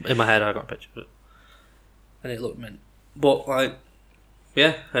 okay. In my head, I got a picture of it, and it looked mint. But like,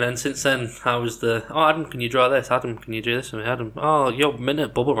 yeah. And then since then, I was Adam, can you draw this? Adam, can you do this? And Adam, you're mint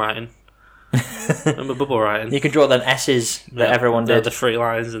at bubble writing. Remember bubble writing? You can draw them S's that everyone did. The 3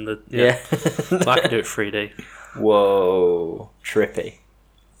 lines and the yeah. So I can do it 3D. Whoa, trippy.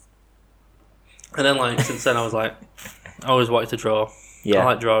 And then like since then, I was like, I always wanted to draw. Yeah. I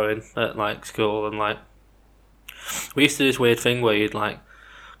like drawing at like school, and like we used to do this weird thing where you'd like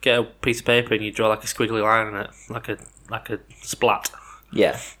get a piece of paper and you draw like a squiggly line on it, like a splat.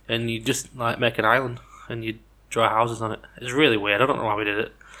 Yeah. And you just like make an island and you draw houses on it. It's really weird. I don't know why we did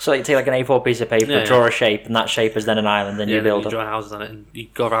it. So you take like an A4 piece of paper, draw a shape, and that shape is then an island, and you build you draw houses on it, and you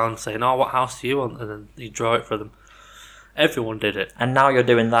go around saying, "Oh, what house do you want?" And then you draw it for them. Everyone did it. And now you're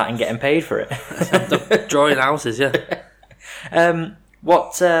doing that and getting paid for it. Drawing houses, yeah.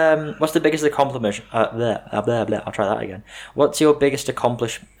 What's the biggest accomplishment? I'll try that again. What's your biggest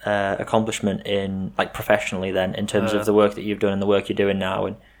accomplishment in like professionally then, in terms of the work that you've done and the work you're doing now,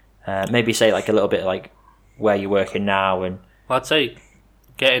 and maybe say like a little bit like where you're working now and. Well, I'd say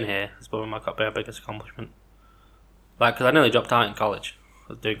getting here is probably my biggest accomplishment. Like, because I nearly dropped out in college.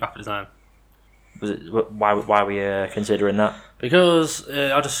 I was doing graphic design. Was it why were you considering that? Because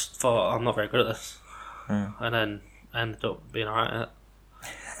I just thought I'm not very good at this, and then I ended up being alright at it.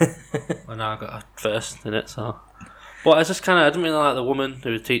 And now I got a first in it. So, but I just I didn't really like the woman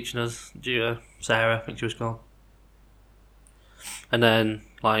who was teaching us, Sarah, I think she was called. And then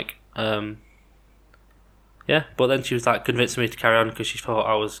yeah, but then she was like convincing me to carry on because she thought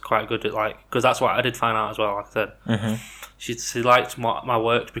I was quite good at because that's what I did find out as well. Like I said, she liked my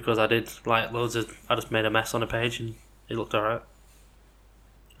work because I did like loads of. I just made a mess on a page and it looked alright.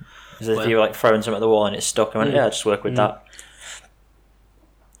 As if you were like throwing something at the wall and it stuck, and went, yeah, just work with that.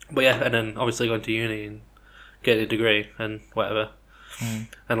 But yeah, and then obviously going to uni and getting a degree and whatever,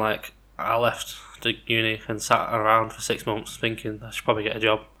 and like I left the uni and sat around for 6 months thinking I should probably get a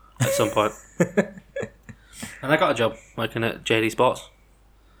job at some point. And I got a job working at JD Sports.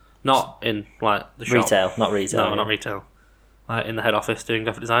 Not in like the shop. Retail, not retail. No, not retail. Like in the head office doing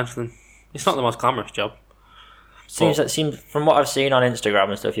graphic design for them. It's not the most glamorous job. Seems from what I've seen on Instagram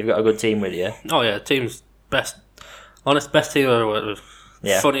and stuff, you've got a good team with you. Oh yeah, team's best team I've ever worked with.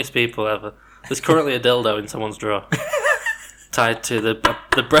 Yeah. Funniest people ever. There's currently a dildo in someone's drawer. tied to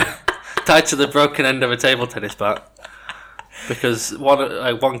the broken end of a table tennis bat. Because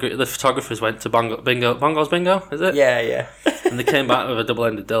one group, the photographers went to Bongo's Bingo, is it? Yeah. And they came back with a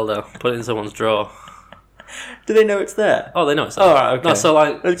double-ended dildo, put it in someone's drawer. Do they know it's there? Oh, they know it's there. Oh, right, okay. No, so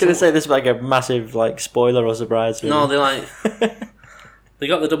I was going to say this is like a massive spoiler or surprise. No, they they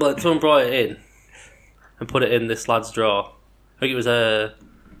got the double. Someone brought it in and put it in this lad's drawer. I think it was her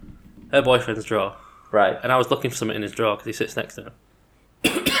boyfriend's drawer. Right. And I was looking for something in his drawer because he sits next to him.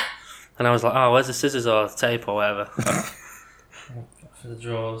 And I was like, "Oh, where's the scissors or the tape or whatever?" For the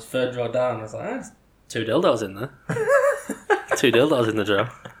drawers, third drawer down. I was like, "There's 2 dildos in there." 2 dildos in the drawer.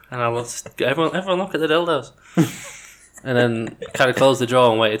 And I was everyone look at the dildos. And then kind of closed the drawer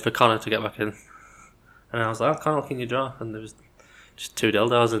and waited for Connor to get back in. And I was like, "Oh, Connor, look in your drawer." And there was just 2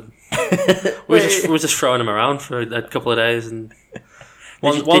 dildos, and we were just throwing them around for a couple of days. And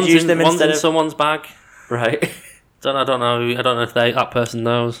one's in someone's bag. Right. I don't know if that person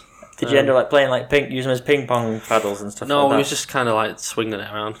knows. Did you end up playing use them as ping pong paddles and stuff? No, like that? we was just kind of swinging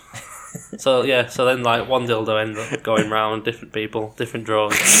it around. So yeah, then one dildo ended up going round, different people, different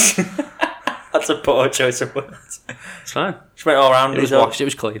drawers. That's a poor choice of words. It's fine. Just went all around. It was washed. It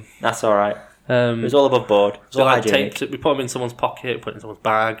was clean. That's all right. It was all above board. It was all hygienic. We put them in someone's pocket, put it in someone's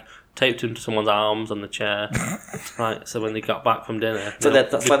bag, taped him to someone's arms on the chair. Right, so when they got back from dinner... So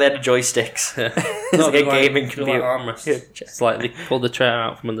that's why they had joysticks. It's like a gaming computer. Like armrests. It's like they pulled the chair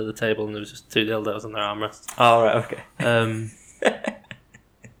out from under the table and there was just 2 dildos on their armrests. Oh, right, okay.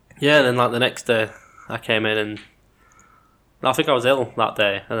 Yeah, then like the next day I came in and... I think I was ill that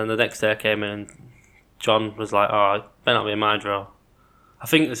day, and then the next day I came in and John was like, "Oh, it better not be in my drawer." I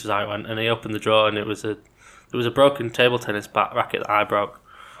think this was how it went, and he opened the drawer and there was a broken table tennis racket that I broke,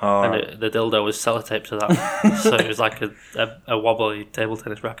 Oh, and the dildo was sellotaped to that, so it was like a wobbly table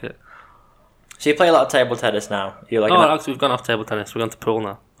tennis racket. so you play a lot of table tennis now? You're like Actually, we've gone off table tennis. We're going to pool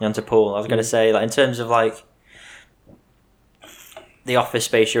now. you're onto pool. I was going to say, like, in terms of like the office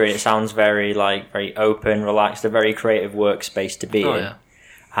space you're in, it sounds very open, relaxed, a very creative workspace to be in. Yeah.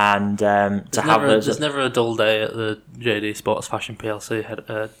 And There's never a dull day at the JD Sports Fashion PLC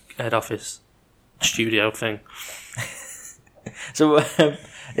head office studio thing. So,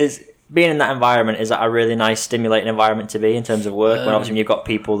 is being in that environment, is that a really nice, stimulating environment to be in terms of work? When obviously you've got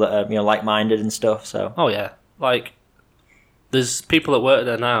people that are like-minded and stuff. So, Oh yeah, like there's people that work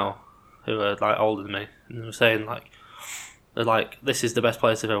there now who are like older than me, and they're saying they're like, this is the best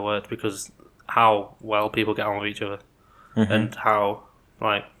place I've ever worked because how well people get on with each other, and how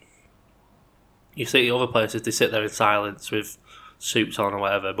like you see at other places they sit there in silence with suits on or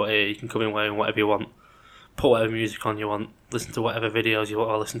whatever, but here you can come in wearing whatever you want, put whatever music on you want, listen to whatever videos you want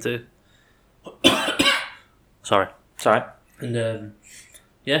to listen to. Sorry. sorry. And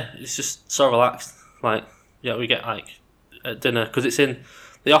yeah, it's just so relaxed. Like, yeah, we get like at dinner because it's in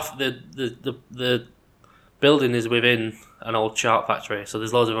the building is within an old chart factory, so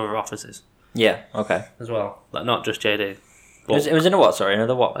there's loads of other offices Yeah. Okay. as well, like not just JD. It was in a what? Sorry,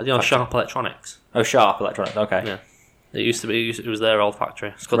 another what? You know, Sharp Electronics. Oh, Sharp Electronics. Okay. Yeah, it used to be. It was their old factory.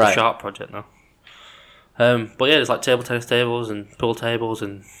 It's called Right. the Sharp Project now. But yeah, there's like table tennis tables and pool tables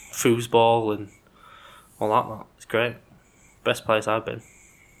and foosball and all that. It's great. Best place I've been.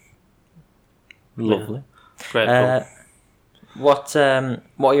 Lovely. Great. Pool. What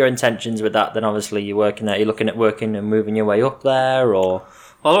are your intentions with that? Then obviously you're working there. You're looking at working and moving your way up there, or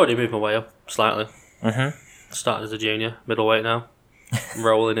I've already moved my way up slightly. Mhm. Started as a junior, middleweight now.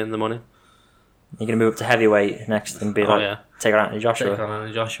 Rolling in the money. you're gonna move up to heavyweight next and be like Yeah. take her out to Joshua. Take on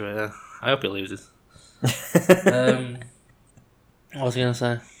Anthony Joshua, yeah. I hope he loses. What was I going to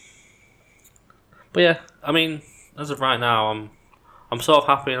say? But yeah, I mean, as of right now, I'm sort of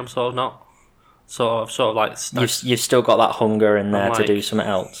happy and I'm sort of not. Sort of like... You've still got that hunger in there I'm to like- do something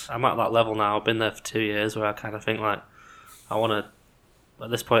else. I'm at that level now. I've been there for 2 years where I kind of think like, I want to... At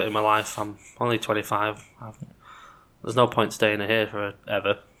this point in my life, I'm only 25. There's no point staying here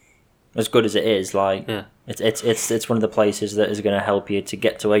forever. As good as it is, like Yeah. it's one of the places that is going to help you to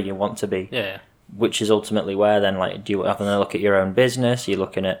get to where you want to be. Yeah. Which is ultimately where then, like, do you have to look at your own business? You're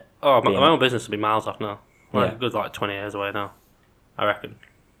looking at Oh, being- my own business will be miles off now. Like, Yeah. a good 20 years away now, I reckon.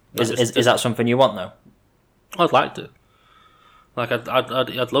 is that something you want though? I'd like to. Like,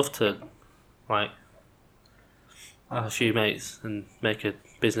 I'd love to, like, have a few mates and make a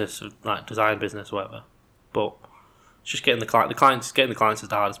business, like, design business or whatever. But it's just getting the clients is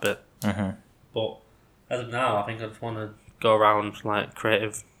the hardest bit. Mhm. But as of now, I think I just want to go around, like,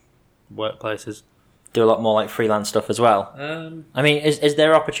 creative workplaces. Do a lot more like freelance stuff as well. I mean, is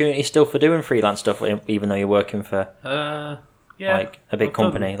there opportunity still for doing freelance stuff even though you're working for Yeah, like a big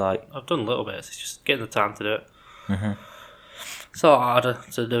company? Like, I've done little bits. It's just getting the time to do it. It's a lot harder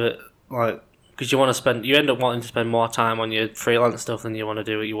to do it, like, because you end up wanting to spend more time on your freelance stuff than you want to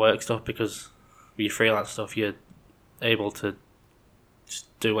do with your work stuff, because with your freelance stuff you're able to just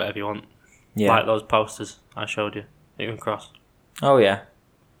do whatever you want. yeah. Like those posters I showed you, Newton Cross. Oh yeah.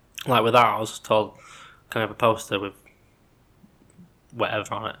 Like with that, I was told, can I have a poster with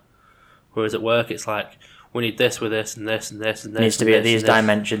whatever on it? Whereas at work, it's like, we need this with this and this and this and this. Needs to be at these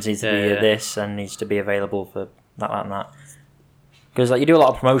dimensions. Needs to be Yeah. at this, and needs to be available for that and that. Because like you do a lot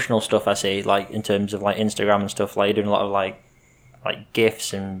of promotional stuff, I see. Like in terms of like Instagram and stuff. Like you're doing a lot of like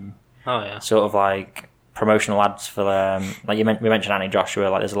gifs and Oh yeah. sort of like promotional ads for like we mentioned Annie Joshua.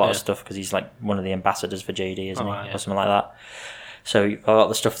 Like there's a lot of Yeah. stuff because he's like one of the ambassadors for JD, isn't Oh, he, right, yeah. or something like that. So a lot of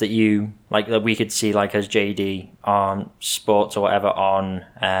the stuff that you like that we could see like as JD on sports or whatever on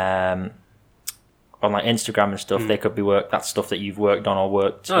like Instagram and stuff, they could be that's stuff that you've worked on or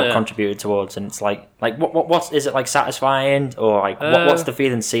worked Oh, or yeah. contributed towards, and it's like what's is it like satisfying or like what's the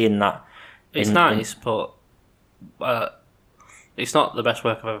feeling seeing that? It's nice, but it's not the best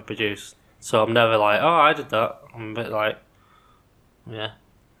work I've ever produced. So I'm never like, oh, I did that. I'm a bit like, yeah.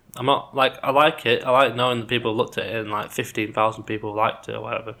 I'm not like, I like it. I like knowing that people looked at it and like 15,000 people liked it or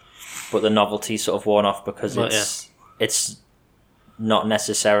whatever. But the novelty sort of worn off because But, it's not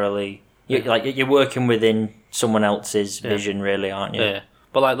necessarily. You're working within someone else's vision, really, aren't you? Yeah.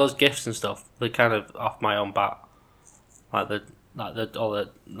 But like those gifts and stuff, they're kind of off my own bat. Like all the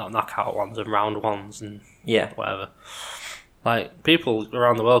knockout ones and round ones and whatever. Like people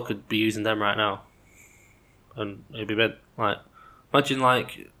around the world could be using them right now, and it'd be mint. Like imagine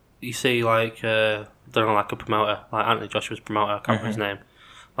like you see like I don't know, like a promoter, like Anthony Joshua's promoter, I can't remember his name.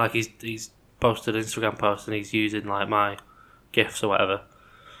 Like he's posted an Instagram post and he's using like my gifts or whatever.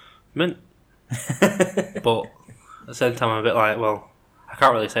 Mint. But at the same time, I'm a bit like, well, I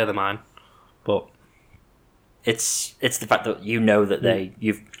can't really say they're mine, but it's the fact that you know that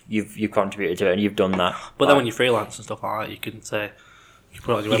you've contributed to it and you've done that. But then when you freelance and stuff like that, you can say you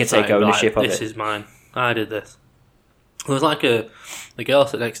put it on your website. You can take ownership of it. This is mine. I did this. There was like the girl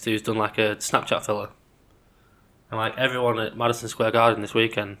sitting next to who's done like a Snapchat filter, and like everyone at Madison Square Garden this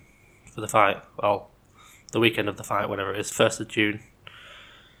weekend for the fight. Well, the weekend of the fight, whatever it is, 1st of June.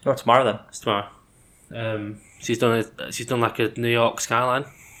 Oh, tomorrow then. It's tomorrow. She's done like a New York skyline,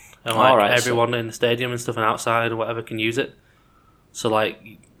 and like everyone in the stadium and stuff and outside or whatever can use it. So like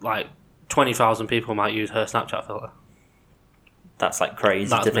 20,000 people might use her Snapchat filter. That's like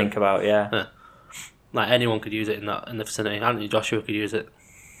crazy to think about, yeah. Like anyone could use it in the vicinity. Anthony Joshua could use it.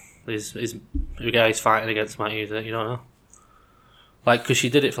 The guy he's fighting against might use it. You don't know. Like, because she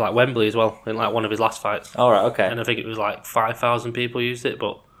did it for like Wembley as well in like one of his last fights. All right, okay. And I think it was like 5,000 people used it,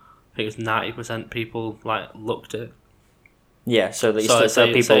 but I think it was 90% people like looked at it. Yeah, so that you still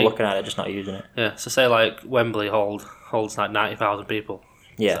say people looking at it, just not using it. Yeah, so say like Wembley holds like 90,000 people.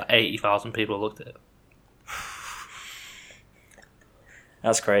 Yeah, so like 80,000 people looked at it.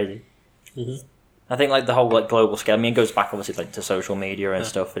 That's crazy. Mm-hmm. I think like the whole like global scale. I mean, it goes back obviously like to social media and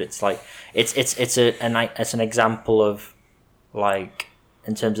stuff, but it's like it's an example of like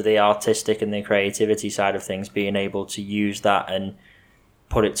in terms of the artistic and the creativity side of things, being able to use that and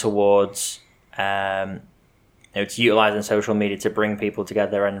put it towards it's utilising social media to bring people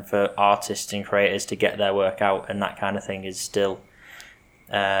together and for artists and creators to get their work out, and that kind of thing is still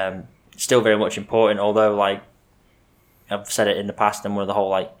very much important. Although like I've said it in the past, and one of the whole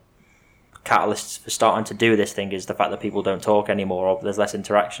like catalysts for starting to do this thing is the fact that people don't talk anymore or there's less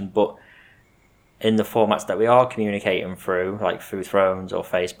interaction, but in the formats that we are communicating through, like through Thrones or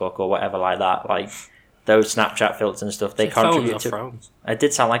Facebook or whatever like that, like those Snapchat filters and stuff, they contribute to... Phones. It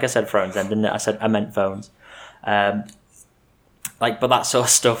did sound like I said phones then, didn't it? I meant phones. Like, but that sort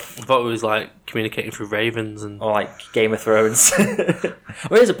of stuff... I thought it was like communicating through ravens and... Or like Game of Thrones. Well,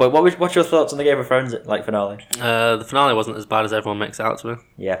 here's a point. What's your thoughts on the Game of Thrones like finale? The finale wasn't as bad as everyone makes it out to be.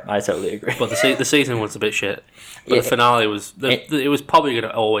 Yeah, I totally agree. But the season was a bit shit. But the finale was... It was probably going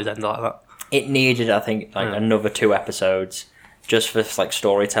to always end like that. It needed, I think, like another 2 episodes just for like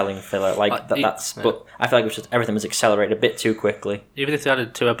storytelling filler. But I feel like it was just, everything was accelerated a bit too quickly. Even if they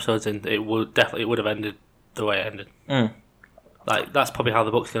added 2 episodes in, it would have ended the way it ended. Like that's probably how the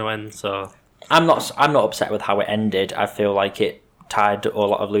book's going to end. So I'm not upset with how it ended. I feel like it tied a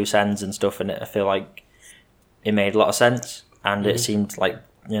lot of loose ends and stuff, and I feel like it made a lot of sense. And it seemed like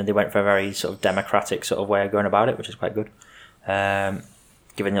they went for a very sort of democratic sort of way of going about it, which is quite good.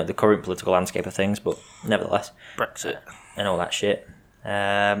 Given the current political landscape of things, but nevertheless, Brexit and all that shit.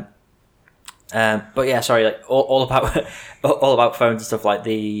 But yeah, sorry, like all about phones and stuff, like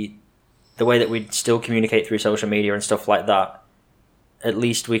the way that we still communicate through social media and stuff like that. At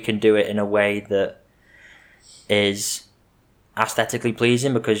least we can do it in a way that is aesthetically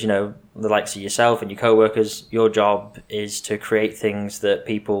pleasing, because the likes of yourself and your co-workers, your job is to create things that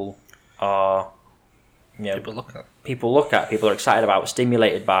people are people are excited about,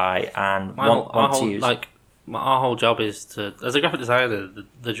 stimulated by, and want to use. Our whole job is to, as a graphic designer,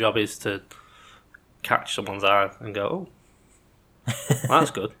 the job is to catch someone's eye and go, oh, well,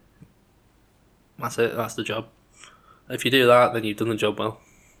 that's good. That's it. That's the job. If you do that, then you've done the job well.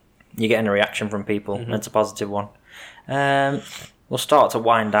 You're getting a reaction from people, and it's a positive one. We'll start to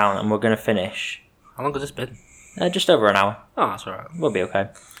wind down, and we're going to finish. How long has this been? Just over an hour. Oh, that's all right. We'll be okay.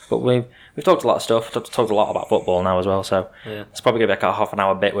 But we've talked a lot of stuff. Talked a lot about football now as well, so it's probably going to be like a half an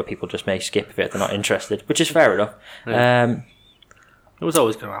hour bit where people just may skip if they're not interested, which is fair enough. Yeah. It was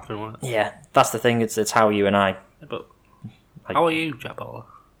always going to happen, wasn't it? Yeah, that's the thing. It's how you and I... Yeah, but how are you, Jack Bowler?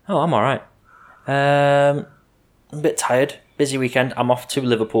 Oh, I'm alright. I'm a bit tired. Busy weekend. I'm off to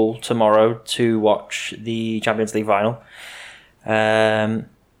Liverpool tomorrow to watch the Champions League final. And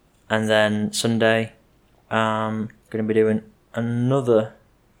then Sunday, I'm going to be doing another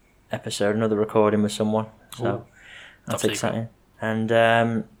episode, another recording with someone. So that's exciting. And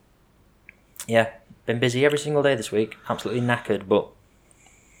been busy every single day this week. Absolutely knackered, but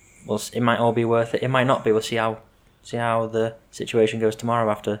it might all be worth it. It might not be. We'll see how See how the situation goes tomorrow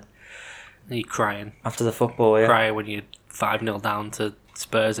after You crying. the football. Yeah. Crying when you're 5-0 down to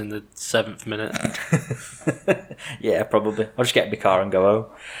Spurs in the 7th minute. Yeah, probably. I'll just get in my car and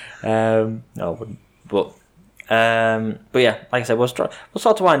go home. No, I wouldn't. But yeah, like I said, we'll start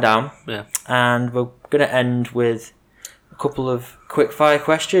to wind down. Yeah. And we're going to end with a couple of quick fire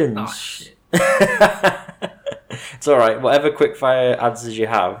questions. Oh, shit. It's alright, whatever quick fire answers you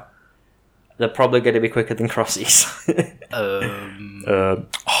have, they're probably going to be quicker than Crossy's.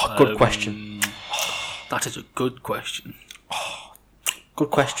 Good question. That is a good question. Good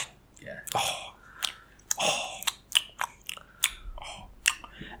question. Yeah.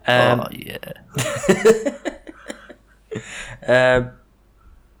 Yeah.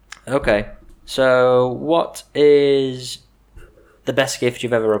 Okay. So, what is the best gift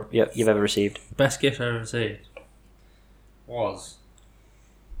you've ever received? Best gift I ever received was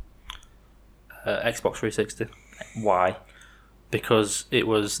Xbox 360. Why? Because it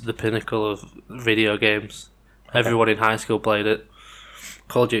was the pinnacle of video games. Okay. Everyone in high school played it.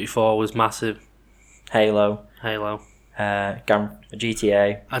 Call of Duty 4 was massive. Halo.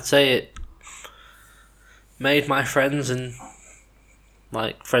 GTA. I'd say it made my friends and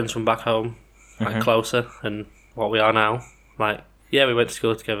like friends from back home like closer and what we are now. Like, yeah, we went to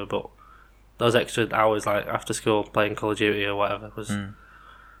school together, but those extra hours like after school playing Call of Duty or whatever was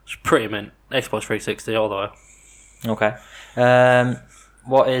pretty mint. Xbox 360 all the way. Okay.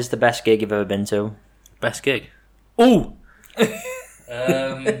 What is the best gig you've ever been to? Best gig? Ooh!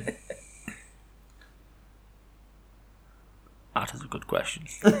 That is a good question.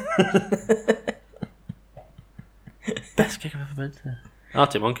 Best gig I've ever been to?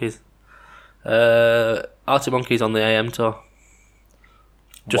 Arctic Monkeys. Arctic Monkeys on the AM tour.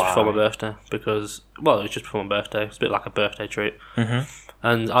 Just before my birthday. Because, well, it was just before my birthday. It's a bit like a birthday treat.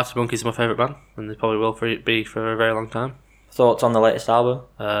 And Arctic Monkeys are my favourite band. And they probably will be for a very long time. Thoughts on the latest album?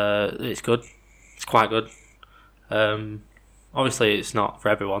 It's good. It's quite good. Obviously, it's not for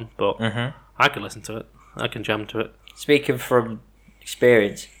everyone, but I can listen to it. I can jam to it. Speaking from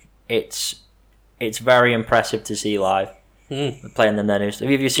experience, it's very impressive to see live. Playing them then. Have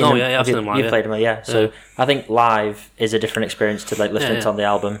you seen them? Yeah, I've seen them live. You've played them, yeah. So I think live is a different experience to like listening to on the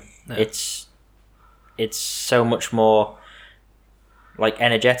album. Yeah. It's so much more like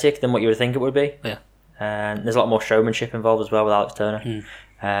energetic than what you would think it would be. Yeah. And there's a lot more showmanship involved as well with Alex Turner.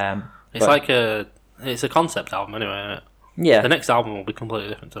 It's like it's a concept album anyway, isn't it? Yeah. The next album will be completely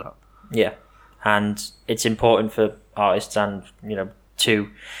different to that. Yeah. And it's important for artists and,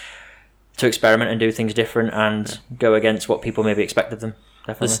 to experiment and do things different and go against what people maybe expect of them.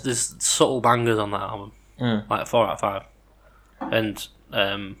 Definitely. There's subtle bangers on that album, like 4 out of 5, and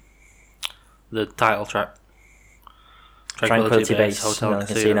the title track, Tranquility Base, Hotel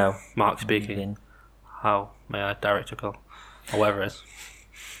Casino. Mark speaking. How may I direct a call, or whatever it is.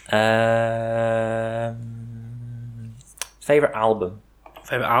 Favorite album.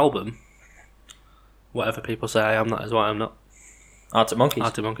 Favorite album. Whatever people say I am, that is what I'm not. Arctic Monkeys.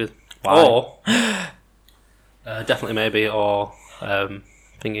 Arctic Monkeys. Why? Or definitely maybe, or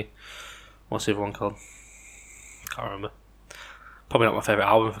thingy. What's the other one called? Can't remember. Probably not my favourite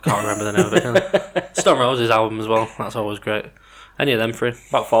album if I can't remember the name of it. Stone Roses album as well. That's always great. Any of them three.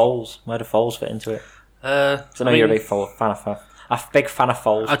 About Foals. Where do Foals fit into it? I know you're a big fan of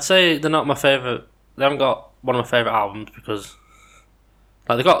Foals. I'd say they're not my favourite. They haven't got one of my favourite albums because,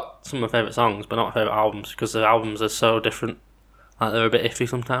 like, they've got some of my favourite songs, but not my favourite albums because the albums are so different. Like, they're a bit iffy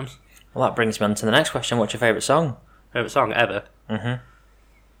sometimes. Well, that brings me on to the next question. What's your favourite song? Favourite song ever? Good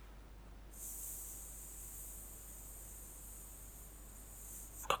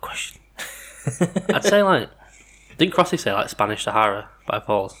question. I'd say, like, didn't Crossy say, like, Spanish Sahara by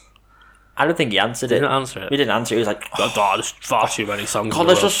Falls? I don't think he answered it. He didn't answer it. He didn't answer it. He was like, oh, there's far too many songs. God,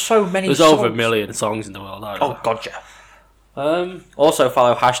 there's just so many There's songs. over 1 million songs in the world. Oh, God, yeah. Also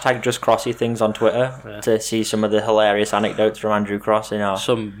follow #JustCrossy things on Twitter to see some of the hilarious anecdotes from Andrew Cross in our...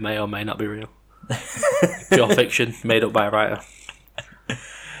 Some may or may not be real. Pure fiction, made up by a writer.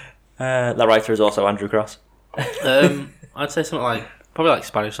 The writer is also Andrew Cross. I'd say something like, probably like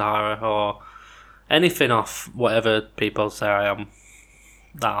Spanish Sahara or anything off whatever people say I am.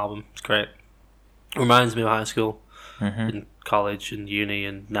 That album, it's great. Reminds me of high school, in college and uni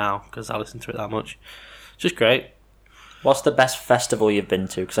and now, because I listen to it that much. It's just great. What's the best festival you've been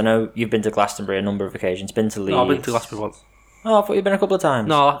to? Because I know you've been to Glastonbury a number of occasions. Been to Leeds. No, I've been to Glastonbury once. Oh, I thought you'd been a couple of times.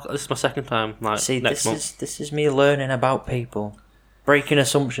 No, this is my second time. Like, see, next month. This is me learning about people, breaking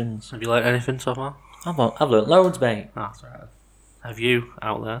assumptions. Have you learned anything so far? I've learned loads, mate. That's right. Have you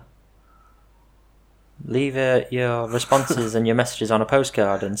out there? leave your responses and your messages on a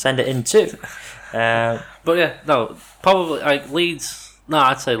postcard and send it in too. But yeah, no, probably like Leeds. No,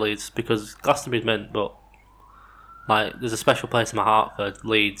 I'd say Leeds because Glastonbury's mint, but like there's a special place in my heart for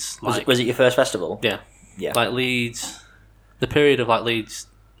Leeds. Like, was it your first festival? Yeah, Yeah. like Leeds, the period of like Leeds,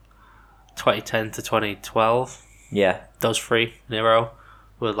 2010 to 2012. Yeah. Those 3 in a row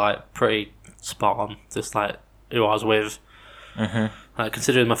were like pretty spot on. Just like who I was with. Mm-hmm. Like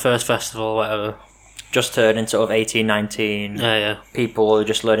considering my first festival or whatever. Just turning sort of 18, 19. Yeah. People are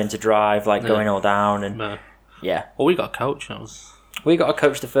just learning to drive, like going all down, and Yeah. Well, we got a coach. We got a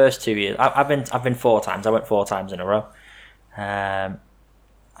coach the first 2 years. I've been 4 times. I went 4 times in a row.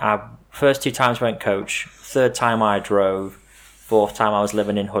 Our first 2 times went coach. 3rd time I drove. 4th time I was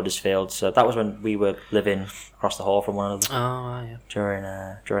living in Huddersfield. So that was when we were living across the hall from one another. Oh, yeah.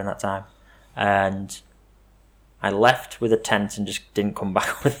 During that time, and I left with a tent and just didn't come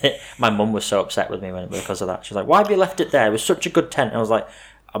back with it. My mum was so upset with me because of that. She was like, "Why have you left it there? It was such a good tent." And I was like,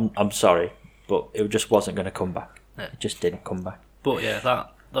 "I'm sorry, but it just wasn't going to come back. It just didn't come back." But yeah,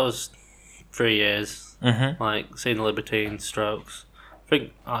 those 3 years, like seeing the Libertines, Strokes. I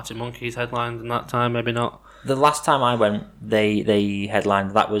think Arctic Monkeys headlined in that time, maybe not. The last time I went, they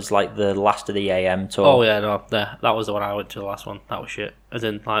headlined. That was like the last of the AM tour. Oh yeah, no, that was the one I went to. The last one, that was shit. As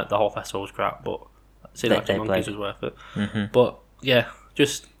in, like the whole festival was crap, but seeing Arctic Monkeys was worth it. Mm-hmm. But yeah,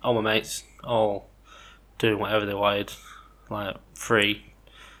 just all my mates, all doing whatever they wanted, like free.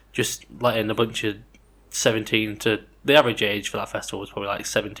 Just letting a bunch of 17 to the average age for that festival was probably like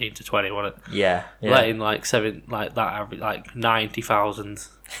 17 to 20, wasn't it? Yeah. Letting like that average, like 90,000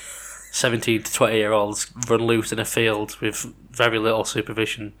 17 to 20-year-olds run loose in a field with very little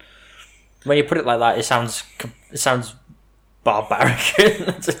supervision. When you put it like that, it sounds barbaric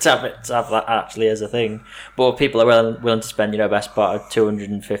to have that actually as a thing. But people are willing to spend, best part of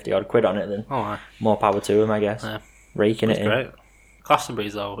 250 odd quid on it. Then more power to them, I guess. Yeah. Raking it's it great. in.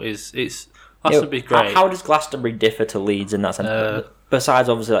 Glastonbury's though Glastonbury's great. How does Glastonbury differ to Leeds in that sense? Besides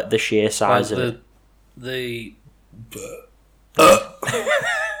obviously like the sheer size of it.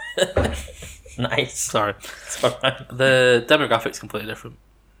 Nice. Sorry. It's all right. The demographic's completely different.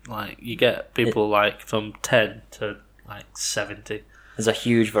 Like you get people like from 10 to like 70. There's a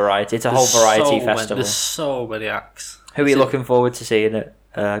huge variety. It's a whole variety festival. There's so many acts. Who are you looking forward to seeing at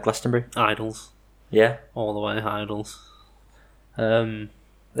Glastonbury? Idols. Yeah? All the way, Idols.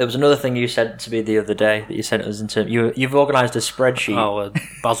 There was another thing you said to me the other day that you sent us into. You've organised a spreadsheet. Oh,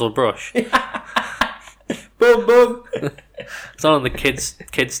 Basil Brush. Boom, boom. It's on the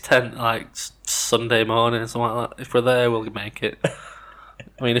kids' tent like Sunday morning or something like that. If we're there, we'll make it.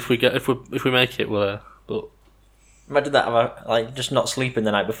 I mean, if we make it, we're there. But imagine that, just not sleeping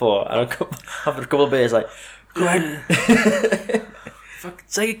the night before and having a couple of beers, like, go ahead. Fuck,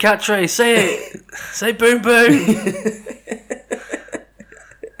 say your catchphrase, say it. Say boom boom.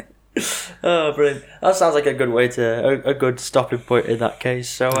 Oh, brilliant. That sounds like a good way a good stopping point in that case.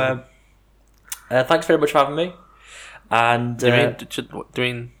 So, thanks very much for having me. And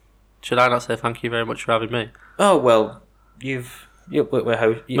should I not say thank you very much for having me? Oh well, we're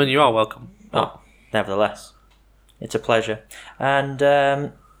host. I mean, you are welcome. Oh, nevertheless, it's a pleasure. And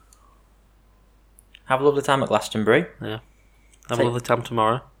have a lovely time at Glastonbury. Yeah, have a lovely time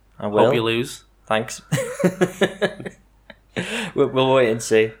tomorrow. I will. Hope you lose. Thanks. We'll wait and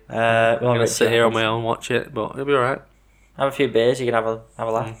see. I'm gonna sit here on my own, watch it, but it'll be all right. Have a few beers. You can have a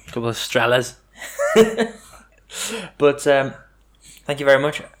laugh. A couple of Strellas. But thank you very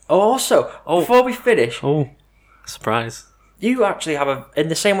much. Also, before we finish, surprise! You actually have in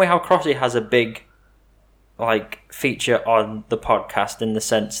the same way how Crossy has a big feature on the podcast in the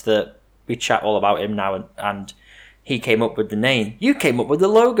sense that we chat all about him now, and he came up with the name. You came up with the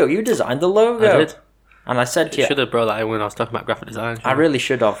logo. You designed the logo. I did. And I said to you, should have brought that in when I was talking about graphic design. I really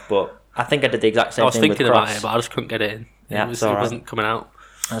should have, but I think I did the exact same thing. I was thinking with about Cross. it, but I just couldn't get it in. Yeah, it wasn't coming out.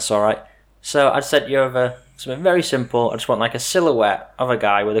 That's all right. So I sent you over something very simple. I just want a silhouette of a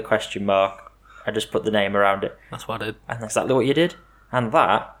guy with a question mark. I just put the name around it. That's what I did. And that's exactly what you did. And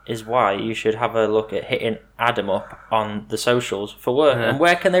that is why you should have a look at hitting Adam up on the socials for work. Yeah. And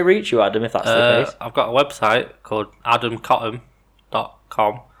where can they reach you, Adam, if that's the case? I've got a website called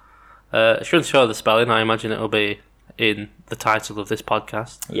adamcottam.com. It shouldn't show the spelling. I imagine it'll be in the title of this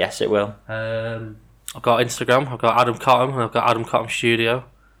podcast. Yes, it will. I've got Instagram. I've got Adam Cottam, and I've got Adam Cottam Studio.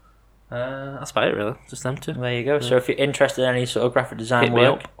 That's about it, really. Just them two. There you go. Yeah. So if you're interested in any sort of graphic design hit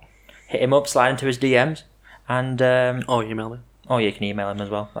work, me up. Hit him up, slide into his DMs, and email me. Oh, you can email him as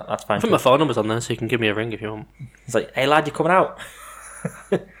well. That's fine. I think my phone number's on there, so you can give me a ring if you want. It's like, hey lad, you coming out?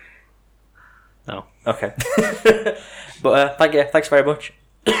 No. Okay. But thanks very much.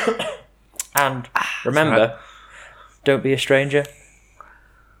 And remember, right. don't be a stranger.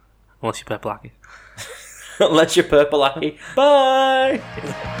 Unless you're purple lucky. Unless you're purple lucky.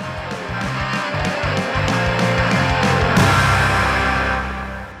 Bye!